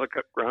 We got a lot of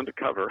ground to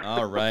cover.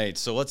 All right,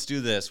 so let's do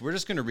this. We're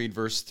just going to read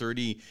verse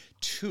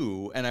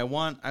 32, and I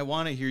want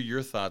to hear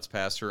your thoughts,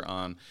 Pastor,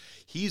 on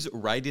he's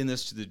writing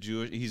this to the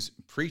Jewish, he's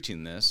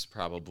preaching this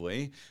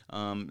probably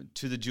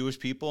to the Jewish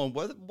people, and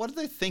what are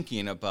they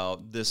thinking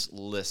about this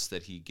list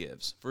that he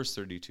gives? Verse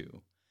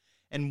 32,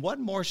 and what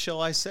more shall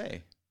I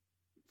say?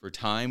 For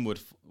time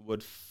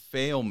would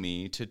fail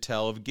me to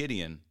tell of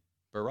Gideon,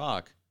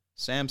 Barak,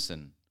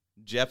 Samson,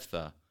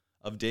 Jephthah,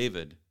 of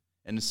David,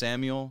 and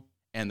Samuel,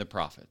 and the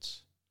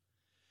prophets.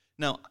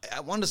 Now, I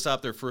wanted to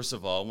stop there first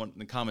of all. In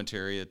the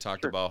commentary, it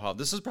talked about how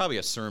this is probably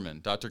a sermon.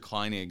 Dr.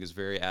 Kleinig is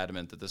very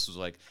adamant that this was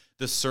like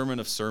the sermon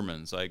of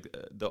sermons, like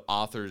the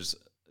author's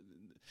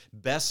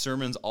best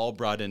sermons all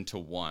brought into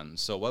one.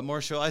 So what more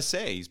shall I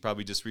say? He's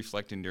probably just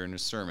reflecting during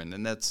his sermon,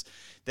 and that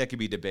could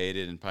be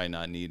debated and probably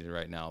not needed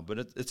right now.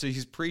 But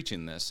he's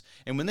preaching this.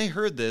 And when they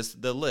heard this,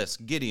 the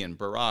list, Gideon,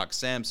 Barak,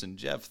 Samson,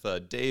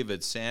 Jephthah,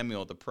 David,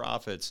 Samuel, the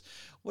prophets,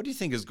 what do you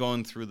think is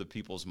going through the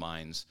people's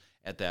minds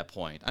at that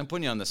point? I'm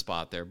putting you on the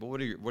spot there, but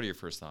what are your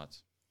first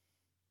thoughts?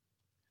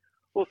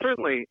 Well,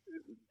 certainly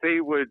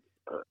they would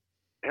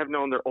have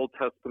known their Old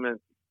Testament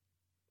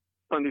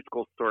Sunday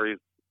school stories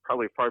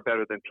probably far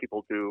better than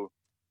people do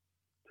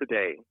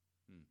today.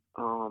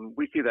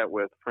 We see that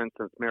with, for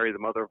instance, Mary, the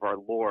mother of our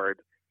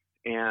Lord,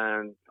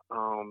 and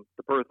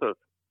the birth of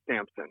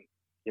Samson,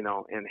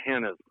 and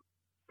Hannah's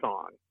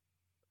song.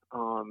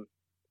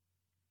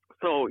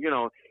 So,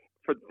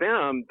 for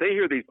them, they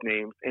hear these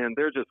names and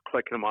they're just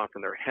clicking them off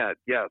in their head.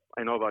 Yes,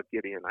 I know about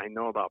Gideon. I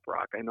know about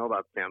Barak. I know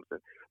about Samson.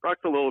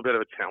 Barak's a little bit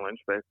of a challenge,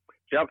 but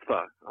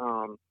Jephthah,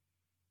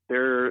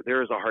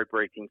 there is a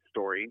heartbreaking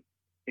story.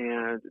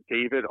 And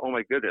David, oh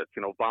my goodness,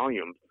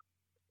 volumes.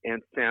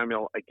 And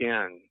Samuel,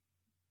 again,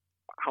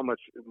 how much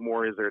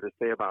more is there to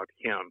say about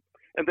him?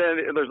 And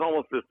then there's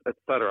almost this, et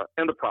cetera,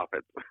 and the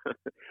prophets,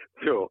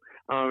 too.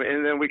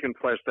 And then we can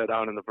flesh that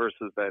out in the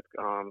verses that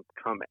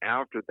come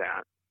after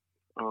that.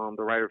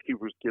 The writer of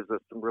Hebrews gives us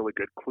some really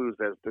good clues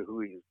as to who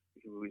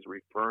he's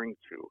referring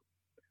to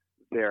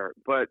there.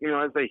 But,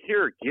 as they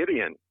hear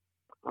Gideon,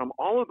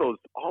 all of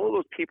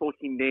those people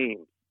he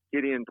named,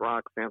 Gideon,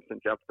 Barak,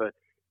 Samson, Jephthah,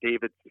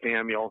 David,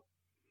 Samuel,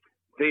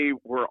 they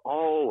were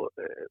all,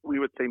 we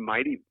would say,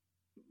 mighty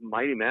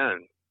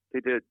men. They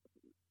did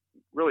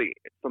really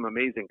some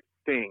amazing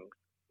things,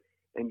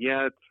 and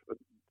yet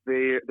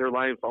their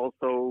lives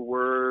also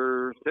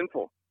were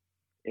sinful.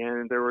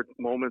 And there were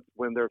moments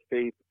when their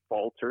faith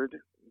faltered.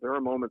 There were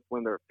moments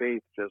when their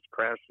faith just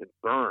crashed and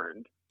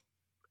burned.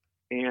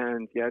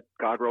 And yet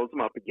God rose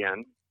them up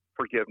again,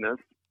 forgiveness.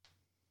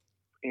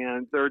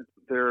 And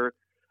their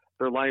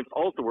lives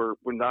also were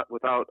not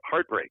without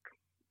heartbreak.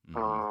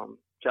 Mm-hmm.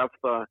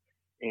 Jephthah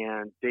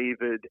and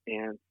David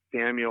and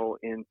Samuel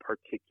in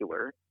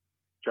particular.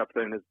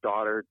 Jephthah and his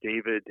daughter,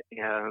 David,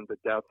 and the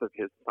death of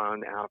his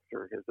son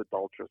after his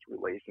adulterous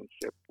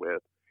relationship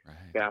with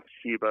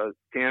Bathsheba.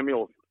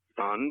 Samuel's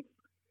sons,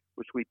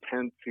 which we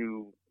tend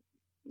to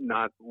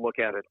not look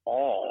at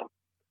all.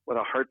 What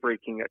a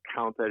heartbreaking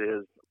account that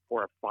is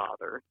for a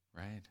father.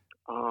 Right.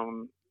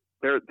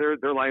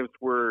 Their lives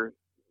were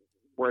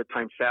at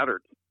times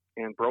shattered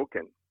and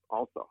broken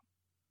also.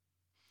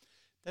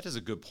 That is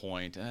a good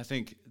point. And I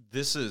think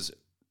this is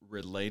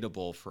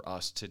relatable for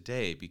us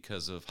today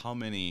because of how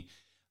many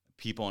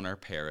people in our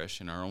parish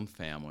and our own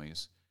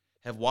families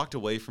have walked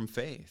away from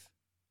faith.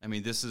 I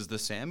mean, this is the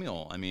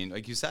Samuel. I mean,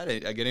 like you said, I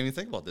didn't even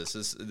think about this.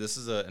 This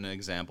is an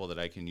example that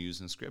I can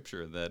use in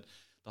Scripture, that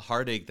the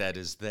heartache that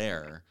is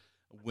there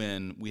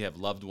when we have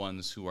loved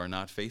ones who are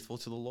not faithful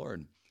to the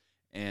Lord.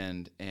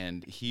 And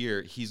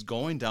here he's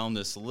going down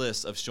this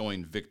list of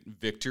showing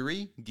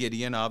victory.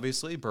 Gideon,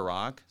 obviously,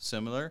 Barak,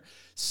 similar.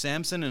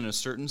 Samson, in a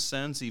certain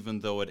sense, even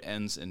though it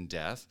ends in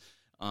death.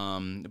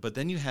 But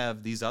then you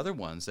have these other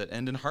ones that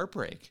end in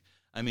heartbreak.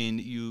 I mean,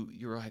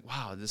 you're like,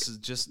 wow, this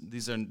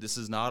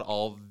is not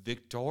all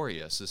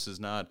victorious. This is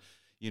not,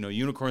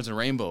 unicorns and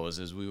rainbows,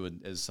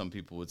 as some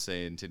people would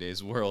say in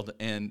today's world.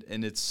 And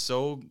it's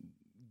so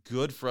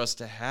good for us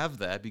to have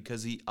that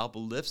because he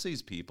uplifts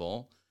these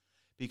people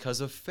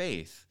because of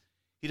faith.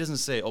 He doesn't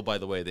say, oh, by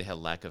the way, they had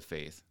lack of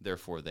faith,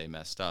 therefore they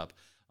messed up.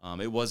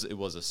 It was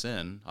a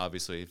sin,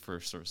 obviously, for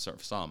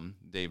some,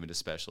 David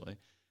especially.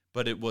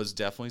 But it was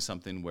definitely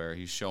something where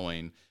he's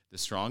showing the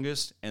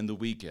strongest and the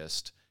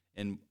weakest,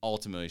 and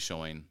ultimately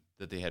showing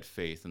that they had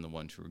faith in the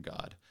one true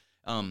God.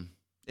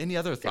 Any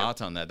other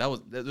thoughts on that?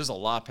 There's a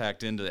lot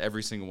packed into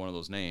every single one of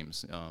those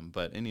names.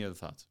 But any other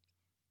thoughts?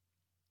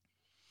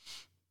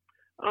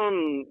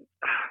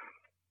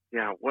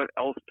 Yeah. What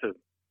else to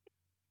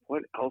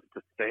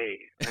say?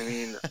 I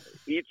mean,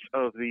 each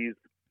of these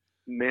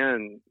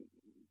men,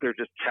 they're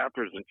just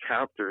chapters and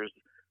chapters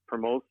for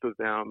most of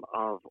them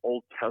of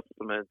Old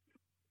Testament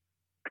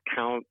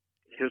account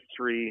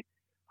history,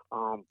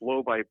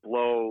 blow by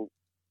blow.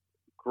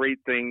 Great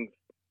things,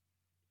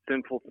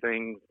 sinful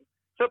things,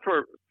 except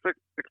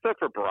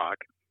for Barak.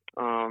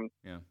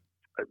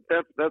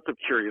 That's a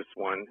curious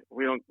one.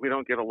 We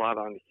don't get a lot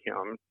on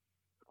him.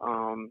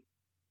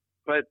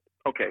 But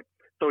okay,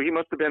 So he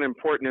must have been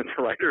important as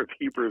the writer of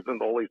Hebrews in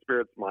the Holy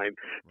Spirit's mind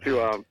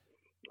to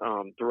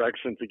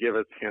direction to give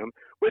us him,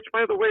 which,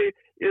 by the way,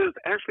 is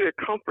actually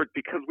a comfort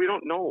because we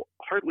don't know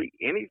hardly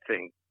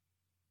anything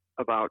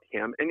about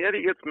him, and yet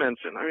he gets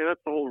mentioned. I mean, that's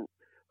the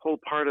whole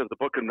part of the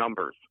book of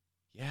Numbers.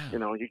 Yeah. You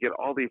know, you get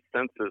all these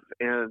census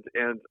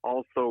and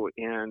also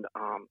in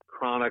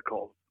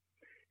Chronicles,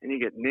 and you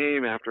get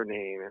name after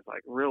name. It's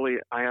like, really,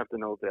 I have to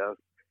know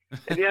this.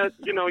 And yet,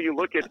 you know, you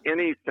look at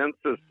any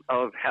census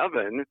of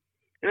heaven,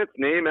 and it's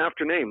name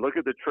after name. Look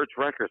at the church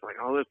records. Like,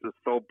 oh, this is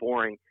so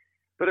boring.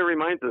 But it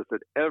reminds us that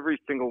every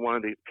single one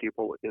of these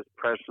people is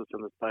precious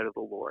in the sight of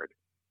the Lord.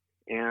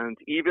 And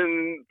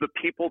even the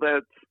people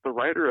that the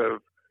writer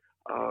of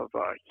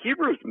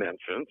Hebrews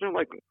mentions, they're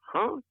like,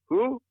 huh?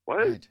 Who?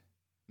 What? Right.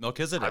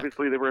 Melchizedek.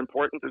 Obviously, they were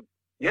important to.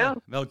 Yeah.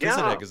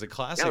 Melchizedek is a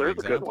classic there's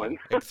example. a good one.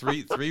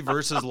 Like three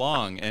verses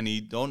long, and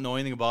you don't know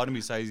anything about him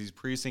besides he's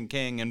priest and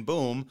king, and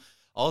boom,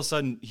 all of a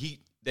sudden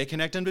they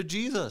connect him to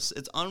Jesus.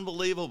 It's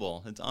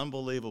unbelievable. It's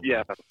unbelievable.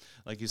 Yeah.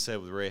 Like you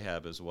said with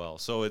Rahab as well.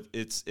 So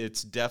it's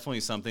definitely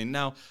something.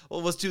 Now,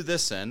 well, let's do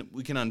this then.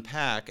 We can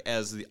unpack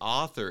as the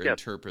author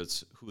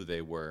interprets who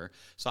they were.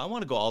 So I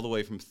want to go all the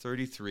way from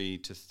 33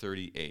 to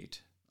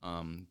 38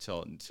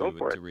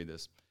 to read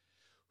this.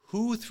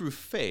 Who through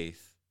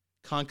faith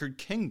conquered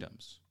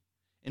kingdoms,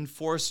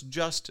 enforced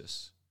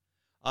justice,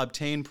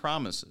 obtained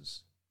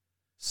promises,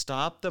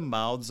 stopped the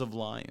mouths of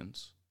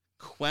lions,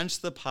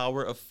 quenched the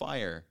power of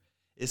fire,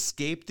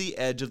 escaped the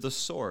edge of the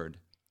sword,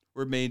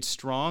 were made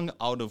strong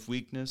out of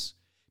weakness,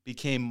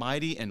 became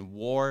mighty in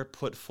war,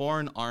 put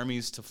foreign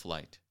armies to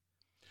flight.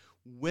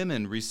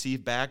 Women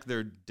received back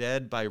their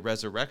dead by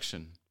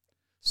resurrection.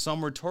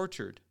 Some were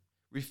tortured,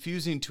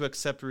 refusing to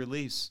accept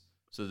release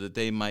so that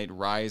they might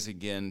rise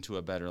again to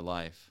a better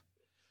life.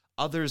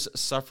 Others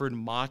suffered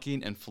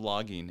mocking and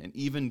flogging, and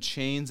even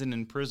chains and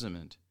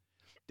imprisonment.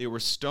 They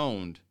were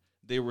stoned,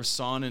 they were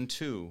sawn in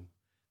two,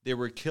 they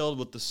were killed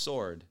with the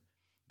sword.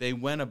 They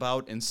went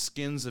about in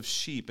skins of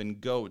sheep and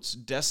goats,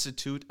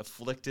 destitute,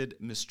 afflicted,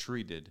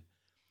 mistreated,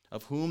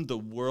 of whom the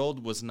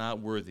world was not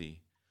worthy,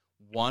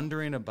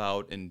 wandering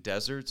about in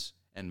deserts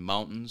and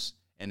mountains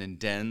and in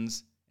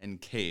dens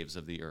and caves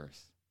of the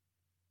earth.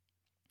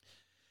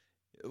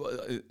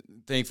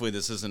 Thankfully,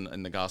 this isn't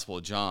in the Gospel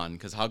of John,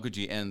 because how could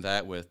you end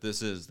that with,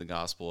 this is the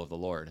Gospel of the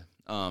Lord?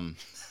 But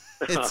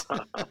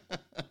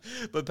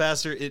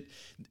Pastor,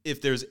 if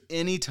there's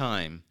any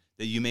time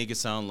that you make it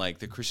sound like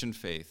the Christian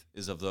faith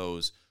is of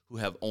those who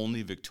have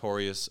only a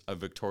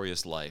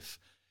victorious life,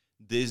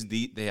 they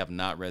have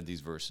not read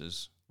these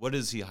verses. What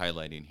is he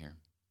highlighting here?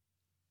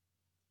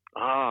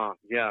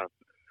 Yes.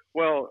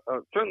 Well,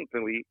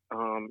 certainly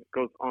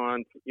goes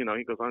on. He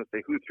goes on to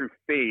say, "Who through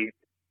faith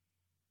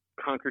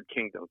conquered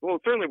kingdoms." Well,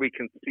 certainly we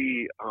can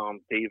see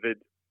David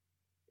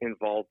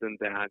involved in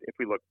that. If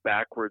we look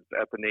backwards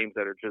at the names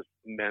that are just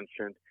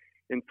mentioned,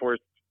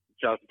 enforced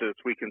justice,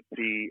 we can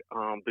see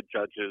the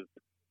judges,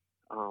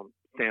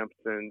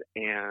 Samson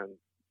and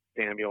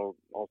Samuel,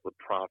 also the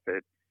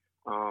prophet,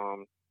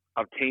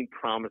 obtained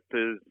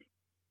promises.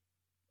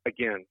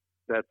 Again,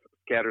 that's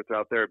scattered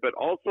throughout there. But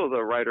also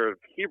the writer of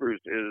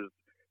Hebrews is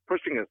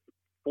pushing us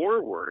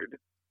forward,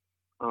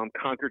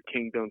 conquered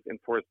kingdoms,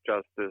 enforced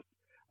justice,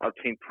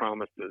 obtained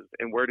promises.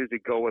 And where does he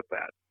go with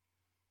that?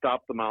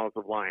 Stop the mouths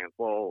of lions.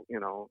 Well,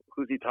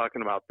 who's he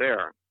talking about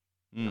there?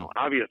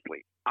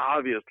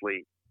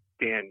 Obviously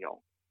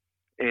Daniel.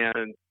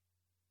 And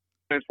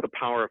quench the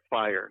power of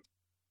fire.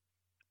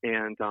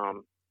 And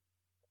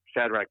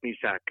Shadrach,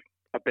 Meshach,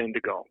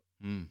 Abednego.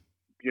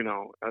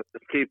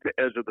 Escape the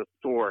edge of the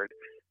sword.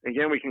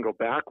 Again, we can go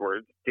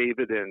backwards.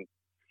 David and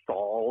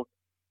Saul,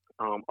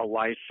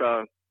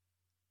 Elisha,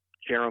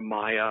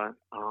 Jeremiah.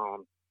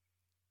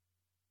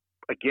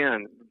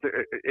 Again,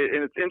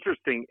 and it's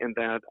interesting in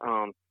that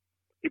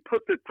he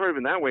puts it sort of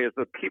in that way, as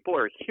the people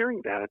are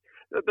hearing that.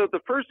 The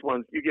first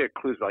ones, you get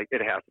clues like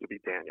it has to be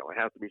Daniel. It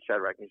has to be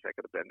Shadrach, Meshach,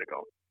 and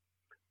Abednego.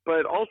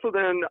 But also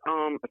then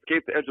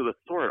escape the edge of the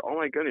sword. Oh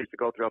my goodness, to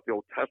go throughout the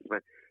Old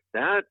Testament.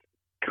 That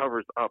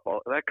covers a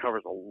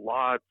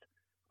lot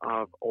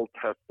of Old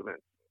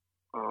Testament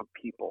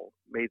people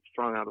made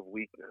strong out of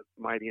weakness,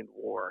 mighty in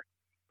war,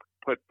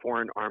 put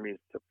foreign armies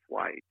to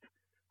flight.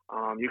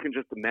 You can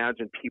just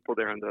imagine people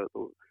there and the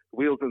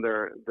wheels in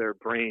their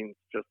brains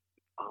just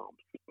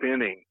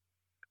spinning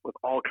with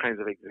all kinds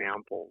of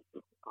examples.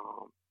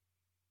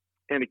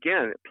 And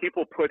again,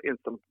 people put in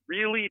some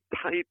really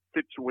tight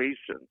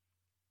situations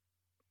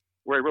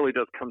where it really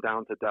does come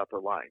down to death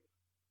or life.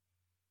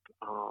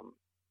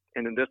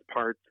 And in this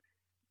part,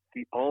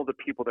 all the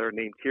people that are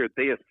named here,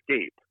 they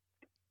escape.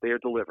 They are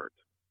delivered.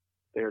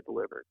 They are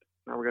delivered.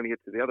 Now we're going to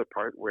get to the other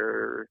part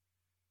where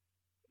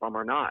some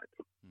are not.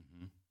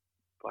 Mm-hmm.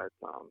 But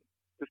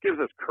this gives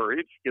us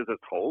courage, gives us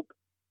hope,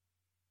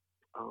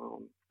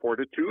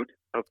 fortitude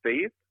of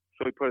faith.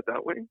 Shall we put it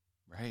that way?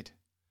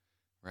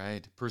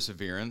 Right.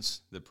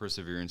 Perseverance, the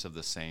perseverance of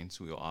the saints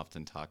we will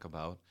often talk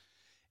about.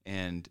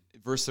 And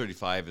verse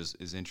 35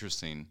 is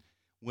interesting.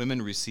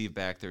 Women receive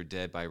back their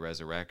dead by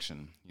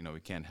resurrection. We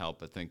can't help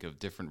but think of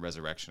different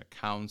resurrection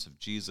accounts of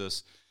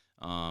Jesus.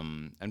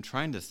 I'm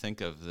trying to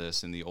think of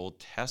this in the Old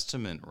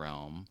Testament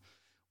realm.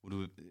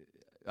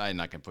 I'm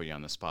not going to put you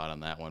on the spot on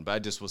that one, but I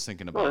just was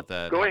thinking about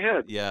that. Go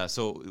ahead. Yeah,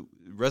 so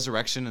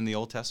resurrection in the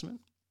Old Testament?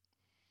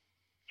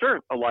 Sure.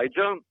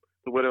 Elijah,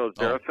 the widow of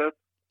Zarephath,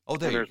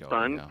 there and you her go.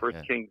 son,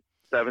 1 Kings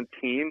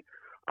 17.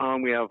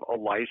 We have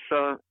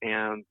Elisha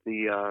and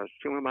the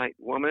Shunammite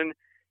woman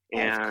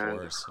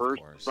and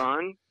her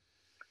son.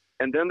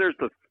 And then there's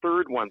the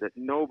third one that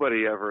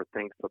nobody ever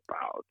thinks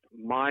about.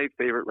 My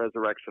favorite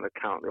resurrection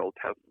account in the Old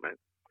Testament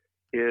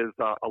is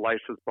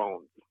Elisha's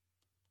bones.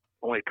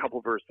 Only a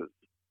couple verses.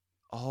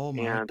 Oh,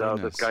 my and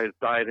goodness. This guy's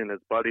died, and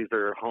his buddies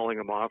are hauling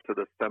him off to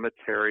the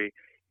cemetery,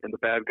 and the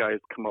bad guys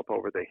come up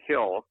over the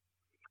hill,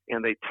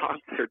 and they toss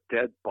their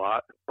dead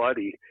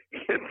buddy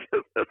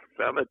into the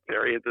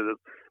cemetery, into this,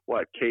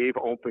 cave,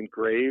 open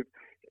grave,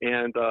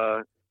 and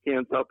he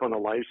ends up on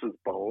Elisha's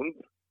bones,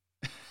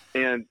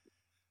 and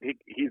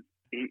he's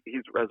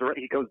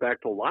resurrected. He comes back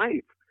to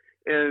life,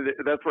 and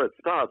that's where it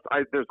stops.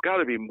 There's got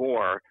to be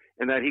more.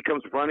 And that he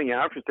comes running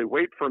after and say,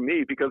 "Wait for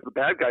me," because the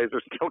bad guys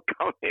are still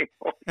coming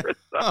over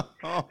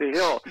the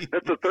hill.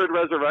 That's the third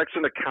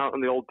resurrection account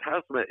in the Old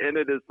Testament, and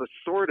it is the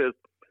shortest,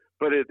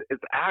 but it's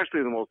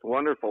actually the most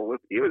wonderful,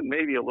 with even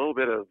maybe a little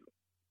bit of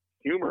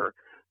humor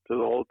to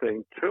the whole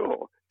thing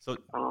too. So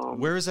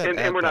where is that?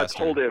 And we're not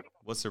told if.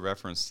 What's the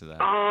reference to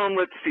that?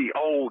 Let's see.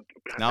 Oh,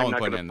 God, now I'm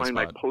not going to find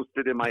my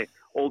post-it in my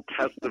Old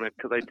Testament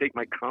because I take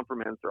my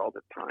confirmants all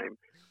the time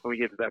when we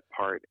get to that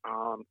part.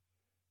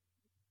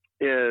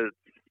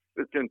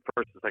 It's in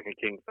 1st and 2nd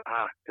Kings.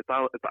 It's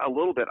a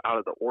little bit out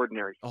of the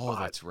ordinary spot. Oh,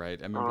 that's right.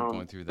 I remember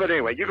going through that. But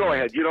anyway, you go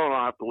ahead. You don't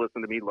have to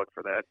listen to me look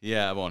for that.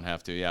 Yeah, I won't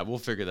have to. Yeah, we'll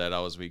figure that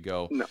out as we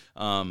go. No.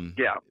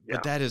 Yeah.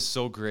 But that is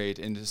so great,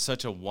 and it's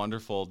such a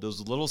wonderful, those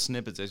little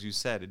snippets, as you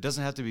said. It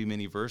doesn't have to be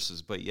many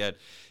verses, but yet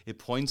it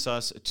points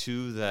us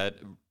to that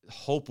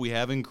hope we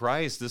have in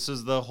Christ. This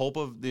is the hope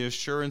of the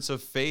assurance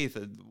of faith,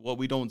 what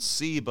we don't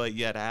see but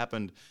yet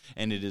happened,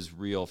 and it is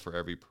real for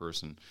every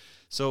person.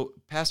 So,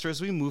 Pastor,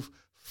 as we move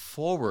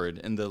forward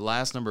in the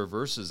last number of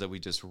verses that we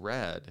just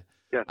read,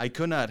 I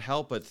could not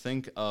help but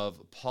think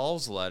of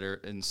Paul's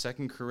letter in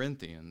 2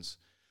 Corinthians,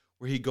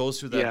 where he goes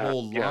through that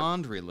whole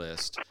laundry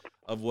list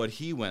of what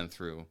he went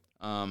through.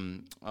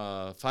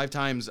 5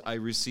 times I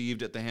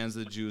received at the hands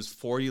of the Jews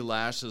 40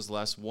 lashes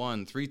less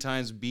 1, 3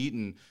 times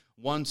beaten,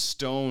 1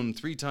 stone,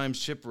 3 times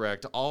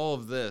shipwrecked, all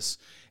of this.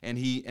 And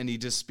he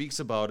just speaks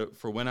about it.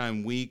 For when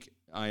I'm weak,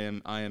 I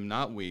am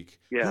not weak.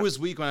 Yeah. Who is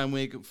weak when I'm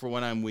weak? For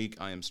when I'm weak,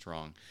 I am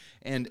strong.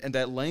 And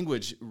that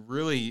language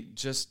really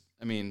just,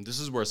 this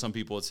is where some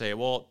people would say,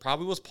 well, it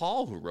probably was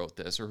Paul who wrote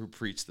this or who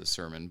preached this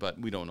sermon, but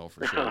we don't know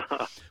for sure.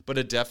 But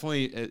it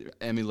definitely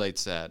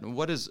emulates that. And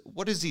what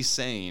is he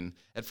saying?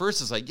 At first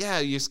it's like, yeah,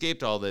 you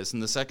escaped all this.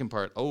 And the second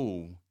part,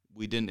 oh,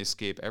 we didn't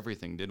escape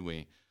everything, did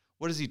we?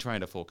 What is he trying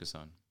to focus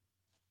on?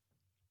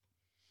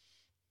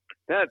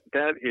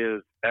 That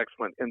is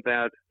excellent. And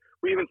that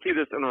we even see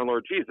this in our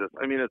Lord Jesus.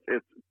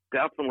 It's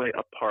definitely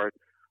a part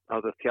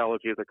of the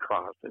theology of the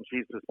cross. And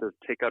Jesus says,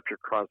 take up your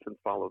cross and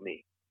follow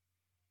me.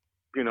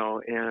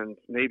 And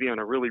maybe on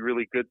a really,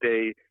 really good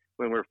day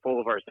when we're full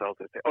of ourselves,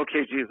 they say,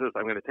 okay, Jesus,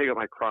 I'm going to take up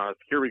my cross.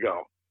 Here we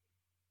go.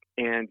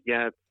 And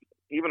yet,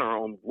 even our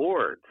own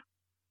Lord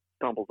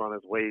stumbles on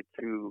his way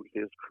to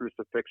his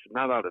crucifixion,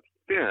 not out of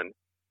sin,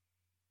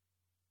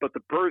 but the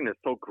burden is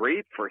so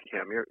great for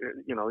him. You're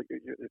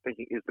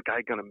thinking, is the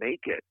guy going to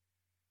make it?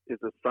 Is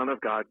the Son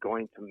of God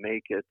going to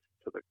make it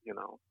to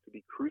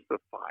be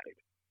crucified?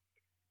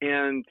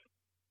 And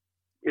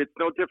it's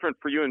no different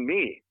for you and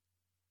me.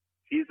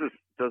 Jesus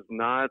does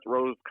not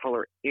rose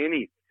color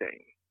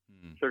anything,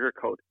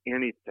 sugarcoat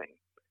anything.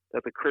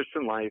 That the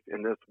Christian life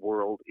in this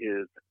world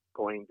is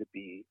going to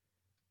be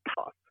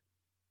tough.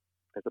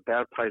 As a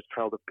baptized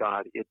child of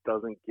God, it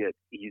doesn't get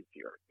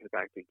easier. In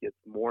fact, it gets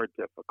more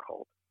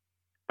difficult.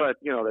 But,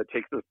 that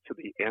takes us to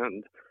the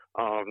end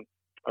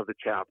of the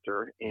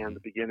chapter and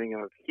the beginning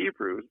of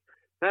Hebrews,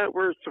 that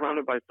we're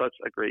surrounded by such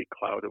a great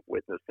cloud of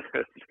witnesses.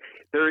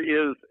 There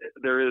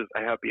is a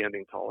happy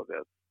ending to all of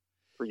this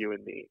for you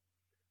and me.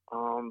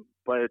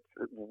 But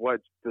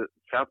what the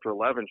chapter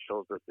 11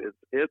 shows us is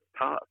it's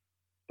tough.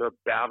 There are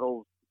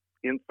battles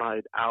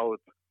inside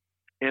out,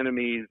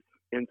 enemies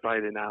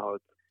inside and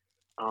out.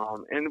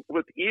 And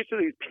with each of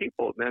these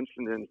people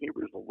mentioned in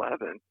Hebrews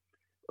 11,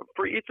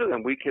 for each of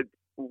them, we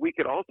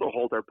could also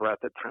hold our breath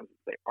at times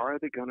and say, are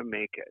they going to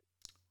make it?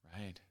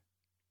 Right.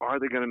 Are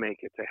they going to make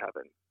it to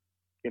heaven?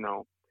 And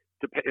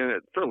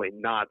it's certainly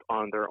not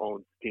on their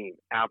own steam.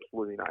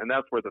 Absolutely not. And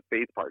that's where the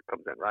faith part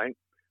comes in, right?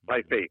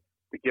 By faith,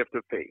 the gift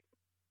of faith.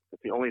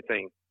 It's the only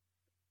thing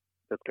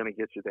that's going to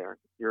get you there.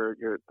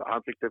 The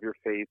object of your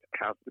faith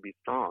has to be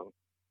strong.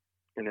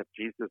 And if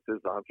Jesus is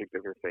the object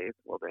of your faith,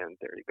 well, then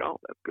there you go.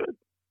 That's good.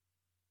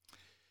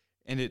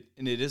 And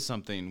it is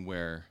something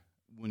where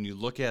when you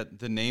look at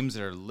the names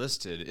that are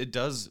listed, it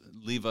does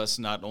leave us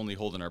not only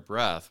holding our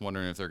breath,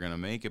 wondering if they're going to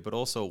make it, but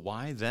also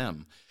why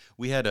them?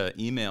 We had an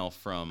email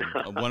from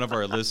one of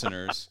our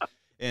listeners,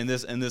 And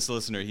this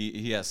listener,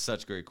 he has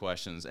such great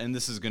questions, and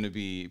this is going to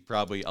be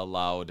probably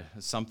aloud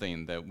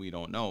something that we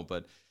don't know,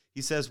 but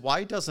he says,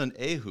 why doesn't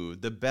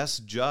Ehud, the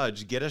best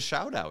judge, get a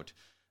shout out?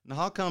 And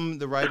how come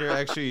the writer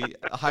actually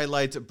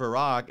highlights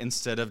Barak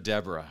instead of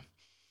Deborah?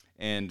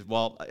 And,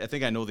 well, I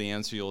think I know the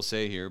answer you'll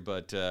say here,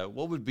 but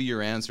what would be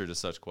your answer to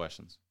such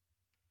questions?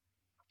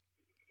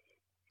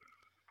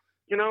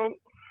 You know,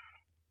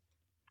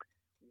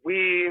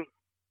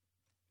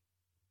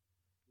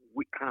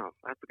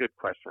 that's a good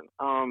question.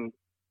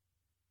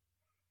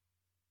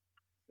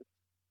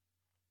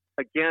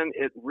 Again,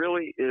 it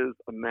really is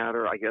a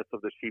matter, I guess, of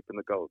the sheep and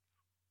the goats.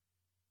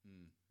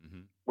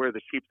 Mm-hmm. Where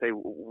the sheep say,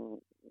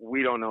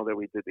 we don't know that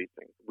we did these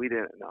things. We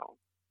didn't know.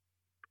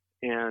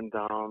 And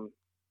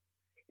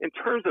in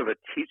terms of a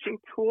teaching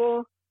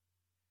tool,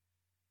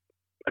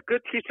 a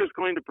good teacher is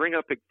going to bring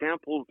up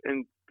examples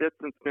and bits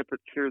and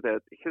snippets here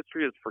that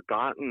history has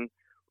forgotten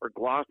or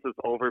glosses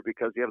over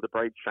because you have the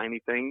bright,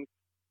 shiny things.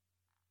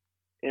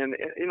 And,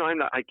 you know,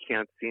 I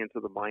can't see into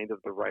the mind of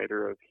the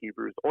writer of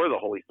Hebrews or the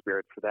Holy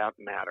Spirit for that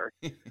matter.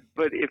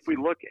 But if we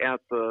look at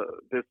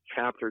this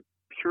chapter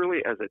purely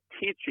as a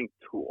teaching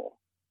tool,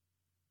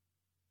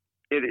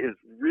 it is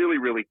really,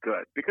 really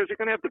good because you're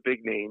going to have the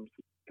big names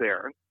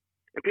there.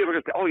 And people are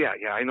going to say, oh, yeah,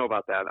 I know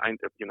about that. I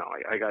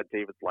got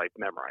David's life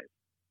memorized.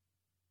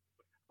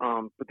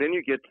 But then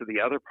you get to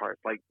the other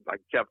parts like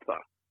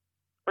Jephthah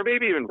or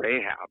maybe even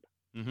Rahab,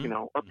 mm-hmm.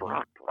 Or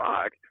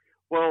Barak.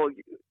 Well,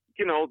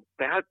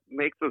 that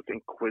makes us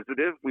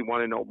inquisitive. We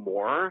want to know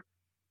more,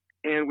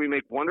 and we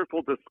make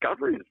wonderful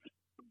discoveries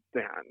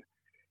then.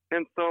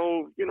 And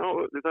so,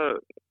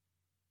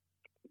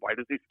 why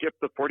does he skip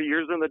the 40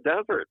 years in the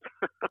desert?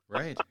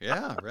 Right.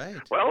 Yeah,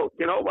 right. Well,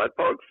 you know what,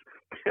 folks?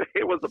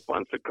 It was a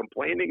bunch of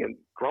complaining and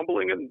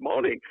grumbling and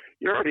moaning.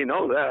 You already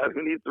know that.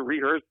 Who needs to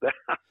rehearse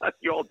that?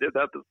 You all did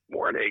that this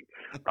morning.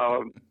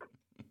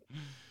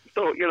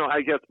 So,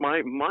 I guess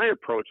my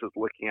approach is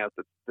looking at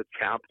the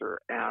chapter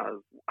as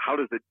how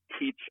does it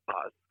teach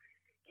us,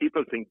 keep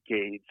us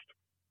engaged,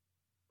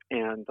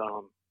 and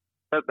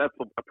that's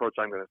the approach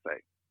I'm going to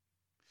say.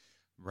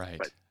 Right,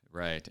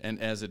 right.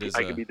 And as it is,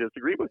 I can be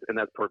disagreed with, and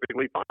that's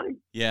perfectly fine.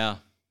 Yeah.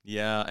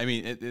 I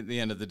mean, at the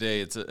end of the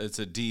day, it's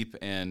a deep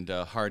and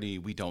hearty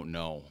we don't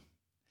know,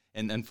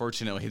 and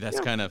unfortunately,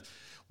 that's kind of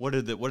what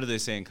do they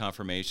say in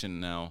confirmation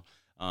now?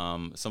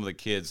 Some of the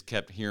kids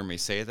kept hearing me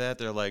say that.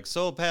 They're like,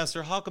 so,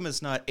 Pastor, how come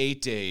it's not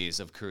 8 days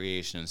of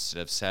creation instead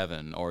of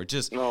 7? Or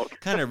just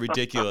kind of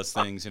ridiculous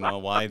things,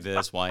 why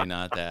this, why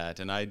not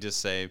that? And I just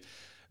say,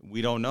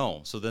 we don't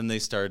know. So then they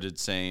started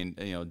saying,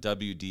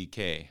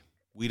 WDK,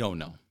 we don't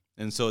know.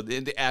 And so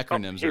the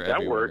acronyms are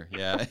everywhere. Word.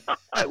 Yeah.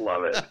 I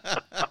love it.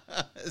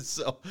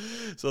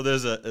 So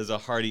there's a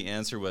hearty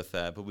answer with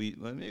that, but we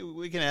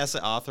can ask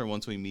the author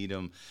once we meet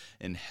him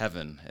in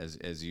heaven,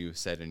 as you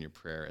said in your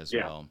prayer as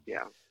well.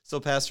 Yeah. So,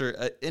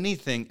 Pastor,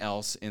 anything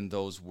else in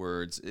those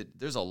words?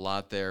 There's a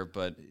lot there,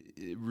 but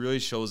it really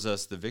shows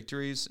us the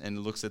victories and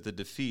it looks at the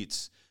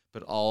defeats,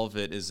 but all of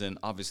it is in,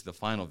 obviously, the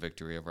final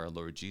victory of our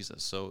Lord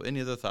Jesus. So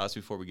any other thoughts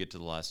before we get to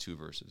the last two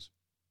verses?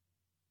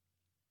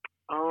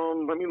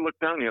 Let me look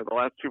down here. The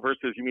last two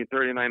verses, you mean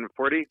 39 and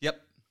 40? Yep.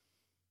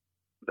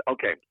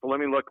 Okay, so let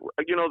me look.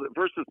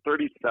 Verses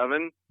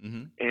 37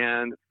 mm-hmm.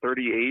 and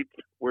 38,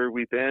 where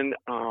we then...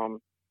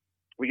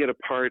 we get a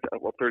part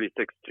of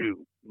 36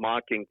 too: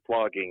 mocking,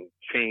 flogging,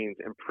 chains,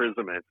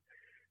 imprisonment,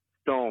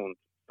 stones,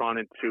 sawn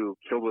in two,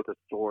 killed with a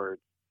sword,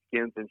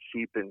 skins and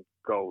sheep and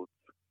goats,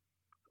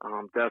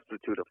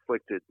 destitute,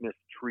 afflicted,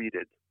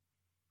 mistreated,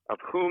 of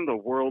whom the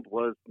world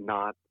was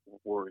not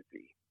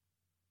worthy.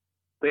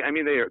 They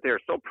are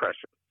so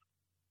precious.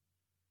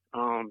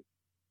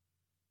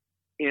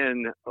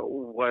 In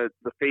what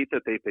the faith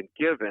that they've been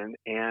given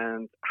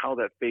and how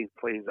that faith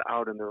plays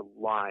out in their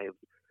lives.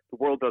 The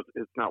world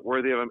is not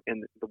worthy of him,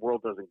 and the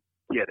world doesn't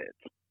get it.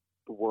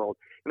 The world,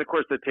 and of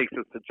course, that takes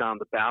us to John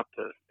the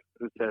Baptist,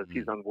 who says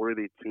he's not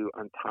worthy to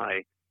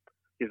untie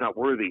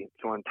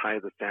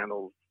the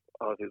sandals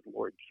of his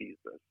Lord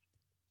Jesus.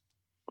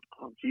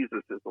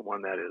 Jesus is the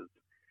one that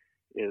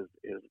is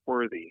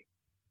worthy.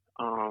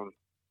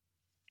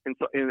 And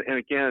so, and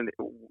again,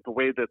 the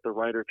way that the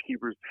writer of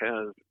Hebrews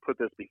has put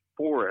this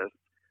before us,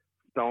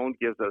 stone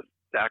gives us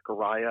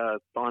Zechariah,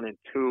 sawn in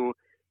two.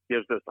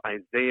 Gives us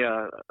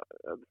Isaiah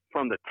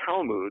from the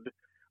Talmud.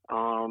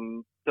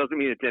 Doesn't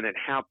mean it didn't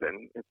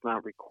happen. It's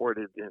not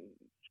recorded in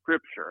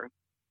Scripture.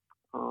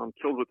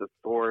 Killed with a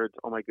sword.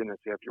 Oh my goodness,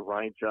 you have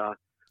Uriah.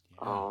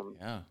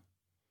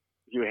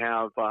 You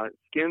have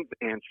skins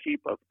and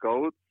sheep of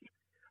goats.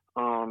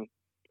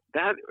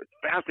 That is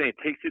fascinating.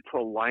 It takes you to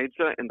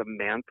Elijah, and the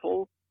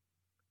mantle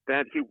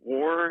that he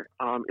wore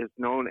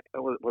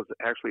was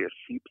actually a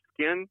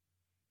sheepskin.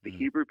 The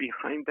Hebrew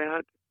behind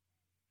that.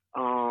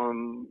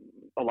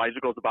 Elijah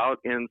goes about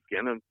in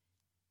skin and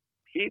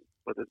heat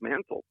with his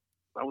mantle.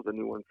 That was a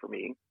new one for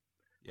me.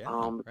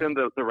 Right. Then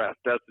the rest,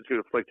 destitute,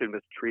 afflicted,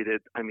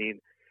 mistreated. I mean,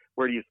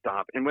 where do you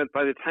stop? And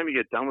by the time you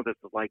get done with this,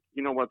 it's like,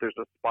 you know what? There's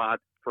a spot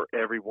for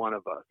every one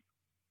of us.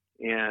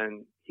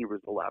 And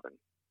Hebrews 11.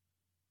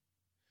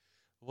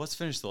 Let's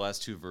finish the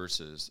last two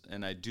verses,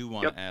 and I do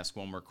want to ask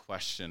one more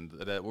question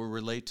that will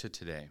relate to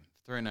today,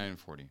 39 and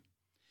 40.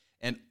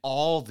 And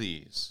all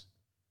these,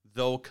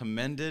 though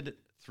commended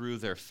through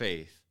their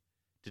faith,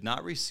 did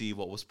not receive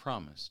what was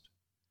promised,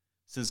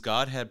 since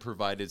God had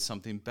provided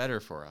something better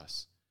for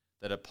us,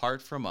 that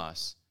apart from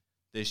us,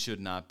 they should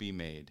not be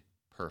made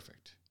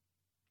perfect.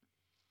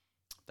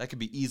 That could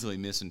be easily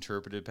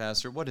misinterpreted,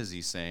 Pastor. What is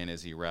he saying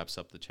as he wraps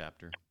up the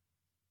chapter?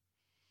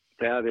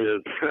 That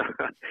is,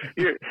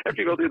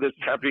 after you go through this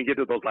chapter, you get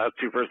to those last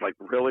two verses, like,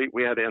 really?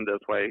 We had to end this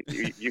way?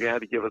 You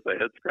had to give us a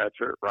head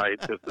scratcher, right?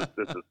 This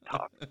is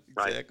tough,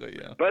 right? Exactly,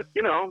 yeah. But,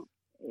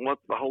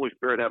 what's the Holy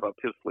Spirit have up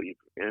his sleeve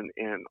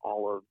in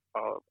all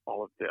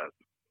of this?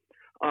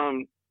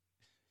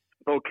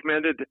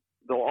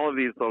 Though all of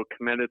these,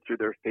 commended through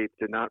their faith,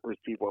 did not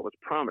receive what was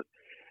promised.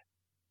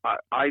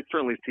 I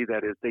certainly see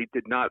that as they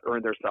did not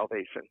earn their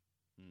salvation.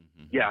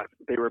 Mm-hmm. Yes,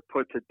 they were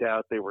put to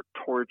death. They were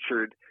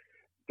tortured.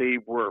 They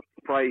were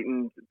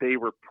frightened. They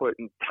were put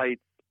in tight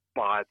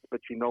spots.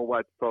 But you know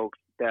what, folks?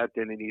 That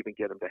didn't even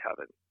get them to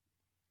heaven.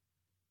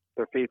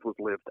 Their faith was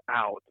lived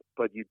out,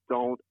 but you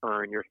don't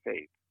earn your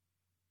faith.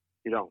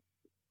 You don't.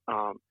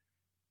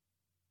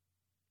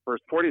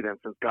 Verse 40 then,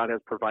 since God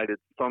has provided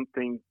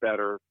something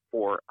better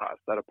for us,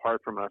 that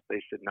apart from us,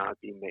 they should not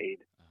be made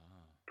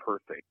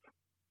perfect.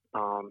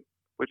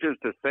 Which is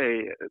to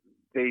say,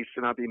 they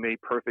should not be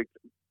made perfect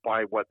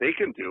by what they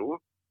can do.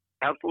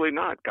 Absolutely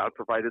not. God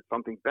provided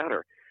something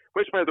better,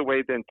 which, by the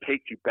way, then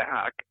takes you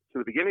back to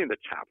the beginning of the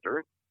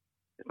chapter.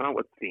 It's not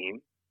what's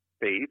seen,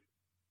 faith.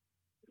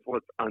 It's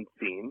what's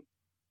unseen.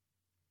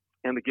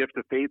 And the gift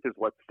of faith is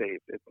what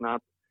saves. It's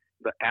not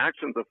the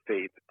actions of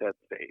faith that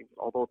saves,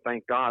 although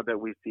thank God that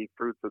we see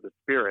fruits of the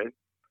Spirit.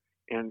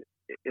 And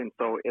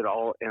so it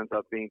all ends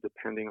up being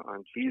depending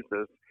on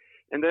Jesus.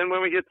 And then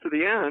when we get to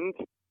the end,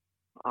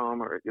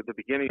 or at the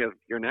beginning of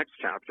your next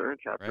chapter,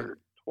 chapter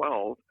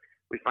 12,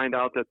 we find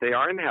out that they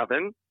are in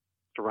heaven,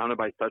 surrounded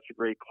by such a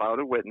great cloud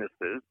of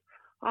witnesses.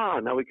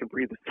 Now we can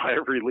breathe a sigh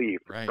of relief,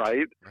 right?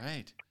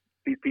 Right.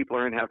 These people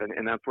are in heaven,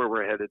 and that's where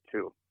we're headed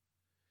to.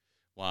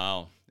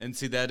 Wow. And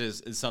see, that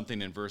is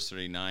something in verse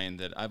 39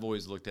 that I've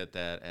always looked at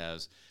that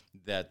as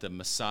that the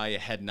Messiah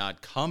had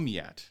not come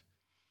yet.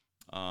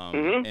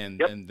 And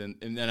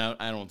then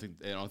I don't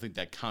think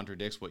that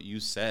contradicts what you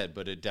said,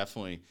 but it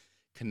definitely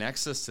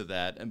connects us to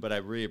that. But I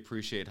really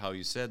appreciate how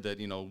you said that,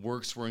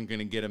 works weren't going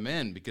to get him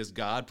in because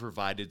God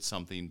provided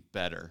something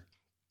better.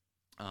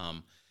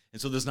 And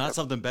so there's not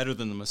something better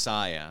than the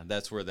Messiah.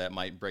 That's where that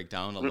might break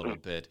down a little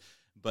bit.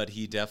 But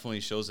he definitely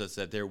shows us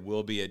that there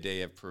will be a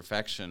day of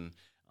perfection.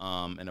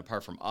 And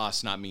apart from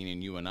us, not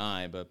meaning you and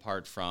I, but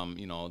apart from,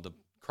 the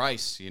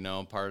Christ,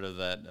 part of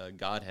that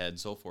Godhead and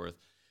so forth,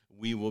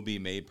 we will be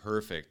made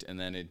perfect. And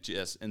then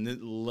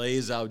it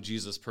lays out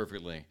Jesus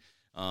perfectly.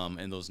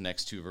 In those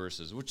next two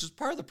verses, which is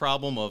part of the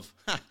problem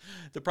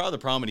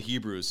in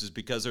Hebrews is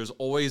because there's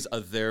always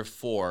a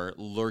therefore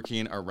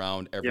lurking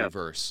around every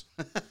verse.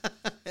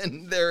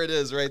 And there it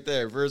is right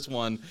there, verse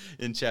 1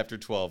 in chapter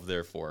 12,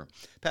 therefore.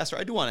 Pastor,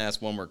 I do want to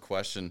ask one more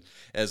question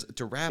as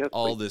to wrap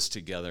all this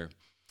together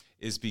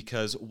is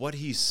because what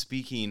he's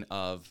speaking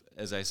of,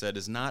 as I said,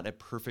 is not a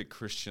perfect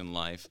Christian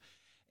life.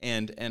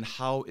 And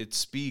how it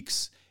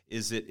speaks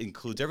is it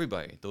includes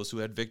everybody, those who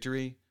had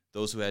victory,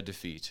 those who had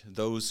defeat,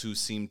 those who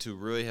seem to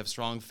really have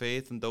strong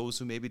faith, and those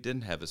who maybe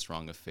didn't have as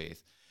strong a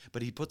faith.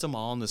 But he puts them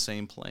all in the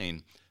same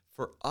plane.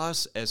 For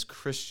us as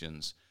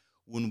Christians,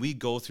 when we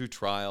go through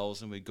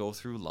trials and we go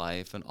through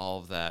life and all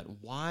of that,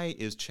 why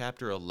is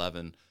chapter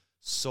 11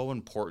 so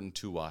important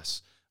to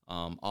us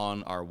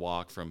on our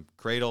walk from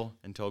cradle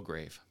until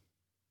grave?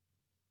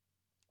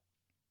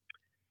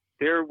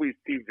 There we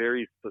see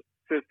very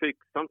specific,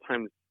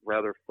 sometimes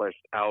rather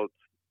fleshed out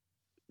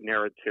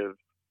narratives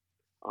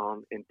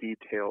in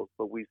details,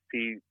 but we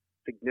see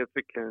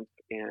significant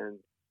and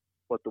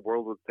what the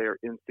world would say are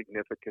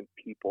insignificant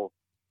people.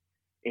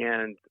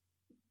 And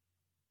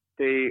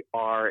they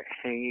are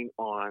hanging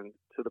on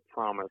to the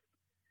promise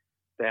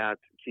that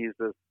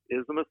Jesus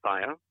is the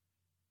Messiah,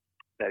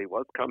 that he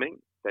was coming,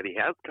 that he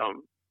has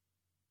come.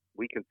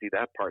 We can see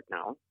that part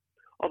now.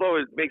 Although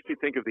it makes me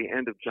think of the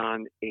end of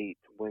John 8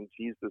 when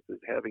Jesus is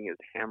having his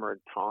hammer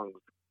and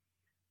tongs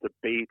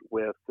debate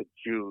with the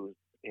Jews,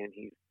 and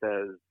he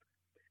says,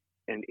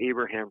 and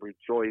Abraham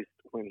rejoiced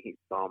when he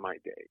saw my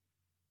day.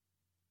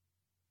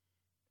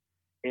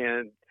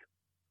 And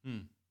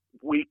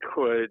we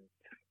could,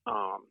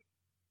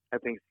 I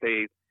think,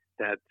 say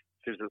that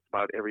to just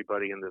about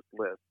everybody in this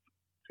list,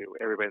 they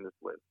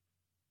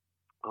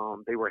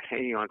were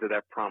hanging on to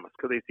that promise.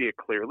 Could they see it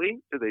clearly?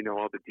 Did they know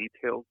all the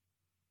details?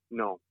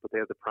 No, but they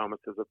had the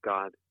promises of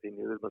God. They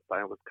knew the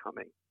Messiah was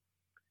coming.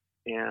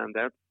 And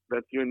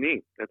that's you and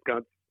me. That's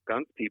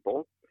God's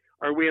people.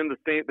 Are we in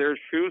their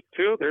shoes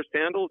too? Their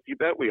sandals? You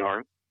bet we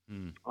are.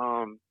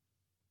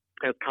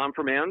 As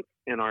confirmands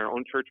in our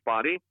own church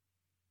body,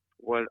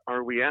 what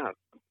are we asked?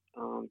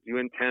 Do you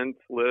intend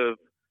to live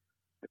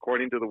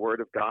according to the Word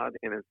of God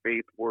and in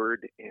faith,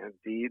 word, and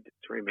deed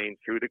to remain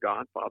true to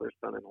God, Father,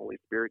 Son, and Holy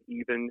Spirit,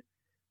 even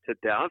to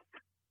death?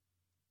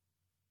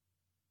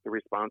 the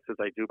response is,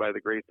 I do by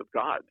the grace of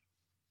God.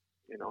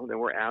 You know, and then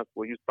we're asked,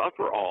 will you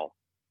suffer all,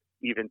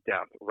 even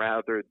death,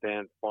 rather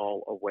than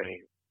fall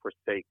away,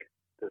 forsake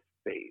this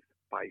faith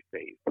by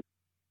faith?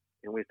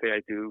 And we say,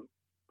 I do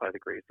by the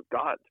grace of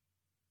God.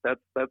 That's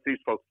these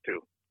folks too,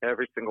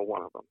 every single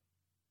one of them.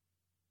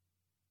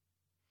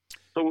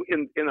 So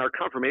in our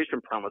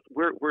confirmation promise,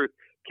 we're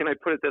can I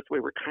put it this way?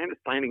 We're kind of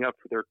signing up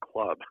for their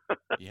club.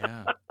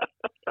 Yeah.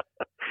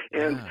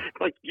 And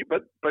like,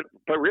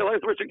 but realize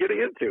what you're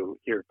getting into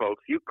here,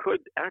 folks. You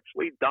could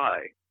actually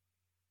die.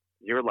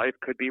 Your life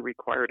could be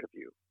required of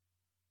you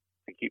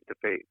to keep the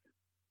faith.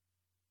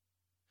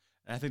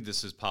 I think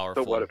this is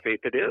powerful. So what a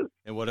faith it is.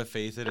 And what a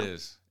faith it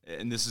is.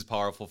 And this is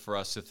powerful for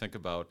us to think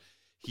about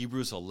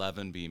Hebrews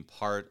 11 being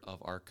part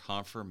of our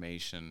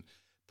confirmation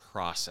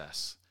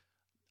process.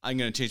 I'm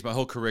going to change my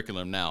whole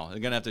curriculum now. I'm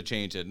going to have to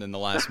change it in the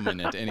last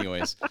minute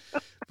anyways.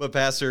 But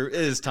Pastor, it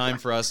is time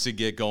for us to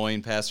get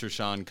going. Pastor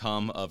Sean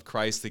Cum of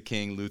Christ the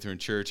King Lutheran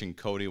Church in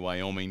Cody,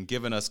 Wyoming,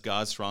 giving us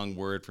God's strong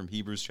word from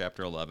Hebrews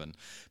chapter 11.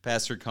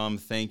 Pastor Cum,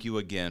 thank you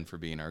again for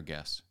being our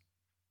guest.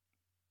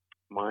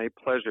 My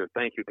pleasure.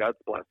 Thank you. God's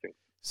blessing.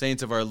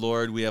 Saints of our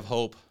Lord, we have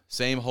hope,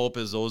 same hope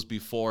as those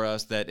before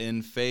us, that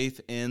in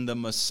faith in the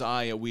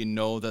Messiah, we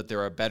know that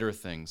there are better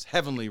things,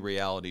 heavenly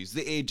realities,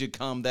 the age to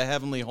come, the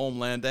heavenly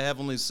homeland, the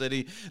heavenly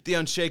city, the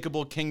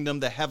unshakable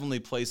kingdom, the heavenly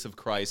place of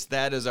Christ.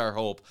 That is our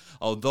hope.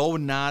 Although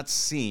not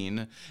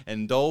seen,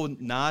 and though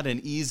not an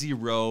easy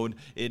road,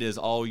 it is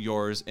all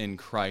yours in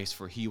Christ,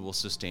 for he will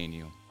sustain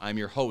you. I'm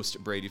your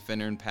host, Brady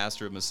Finnern,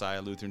 pastor of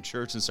Messiah Lutheran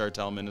Church in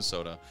Sartell,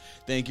 Minnesota.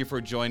 Thank you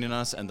for joining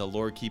us, and the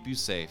Lord keep you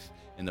safe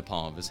in the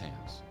palm of his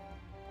hands.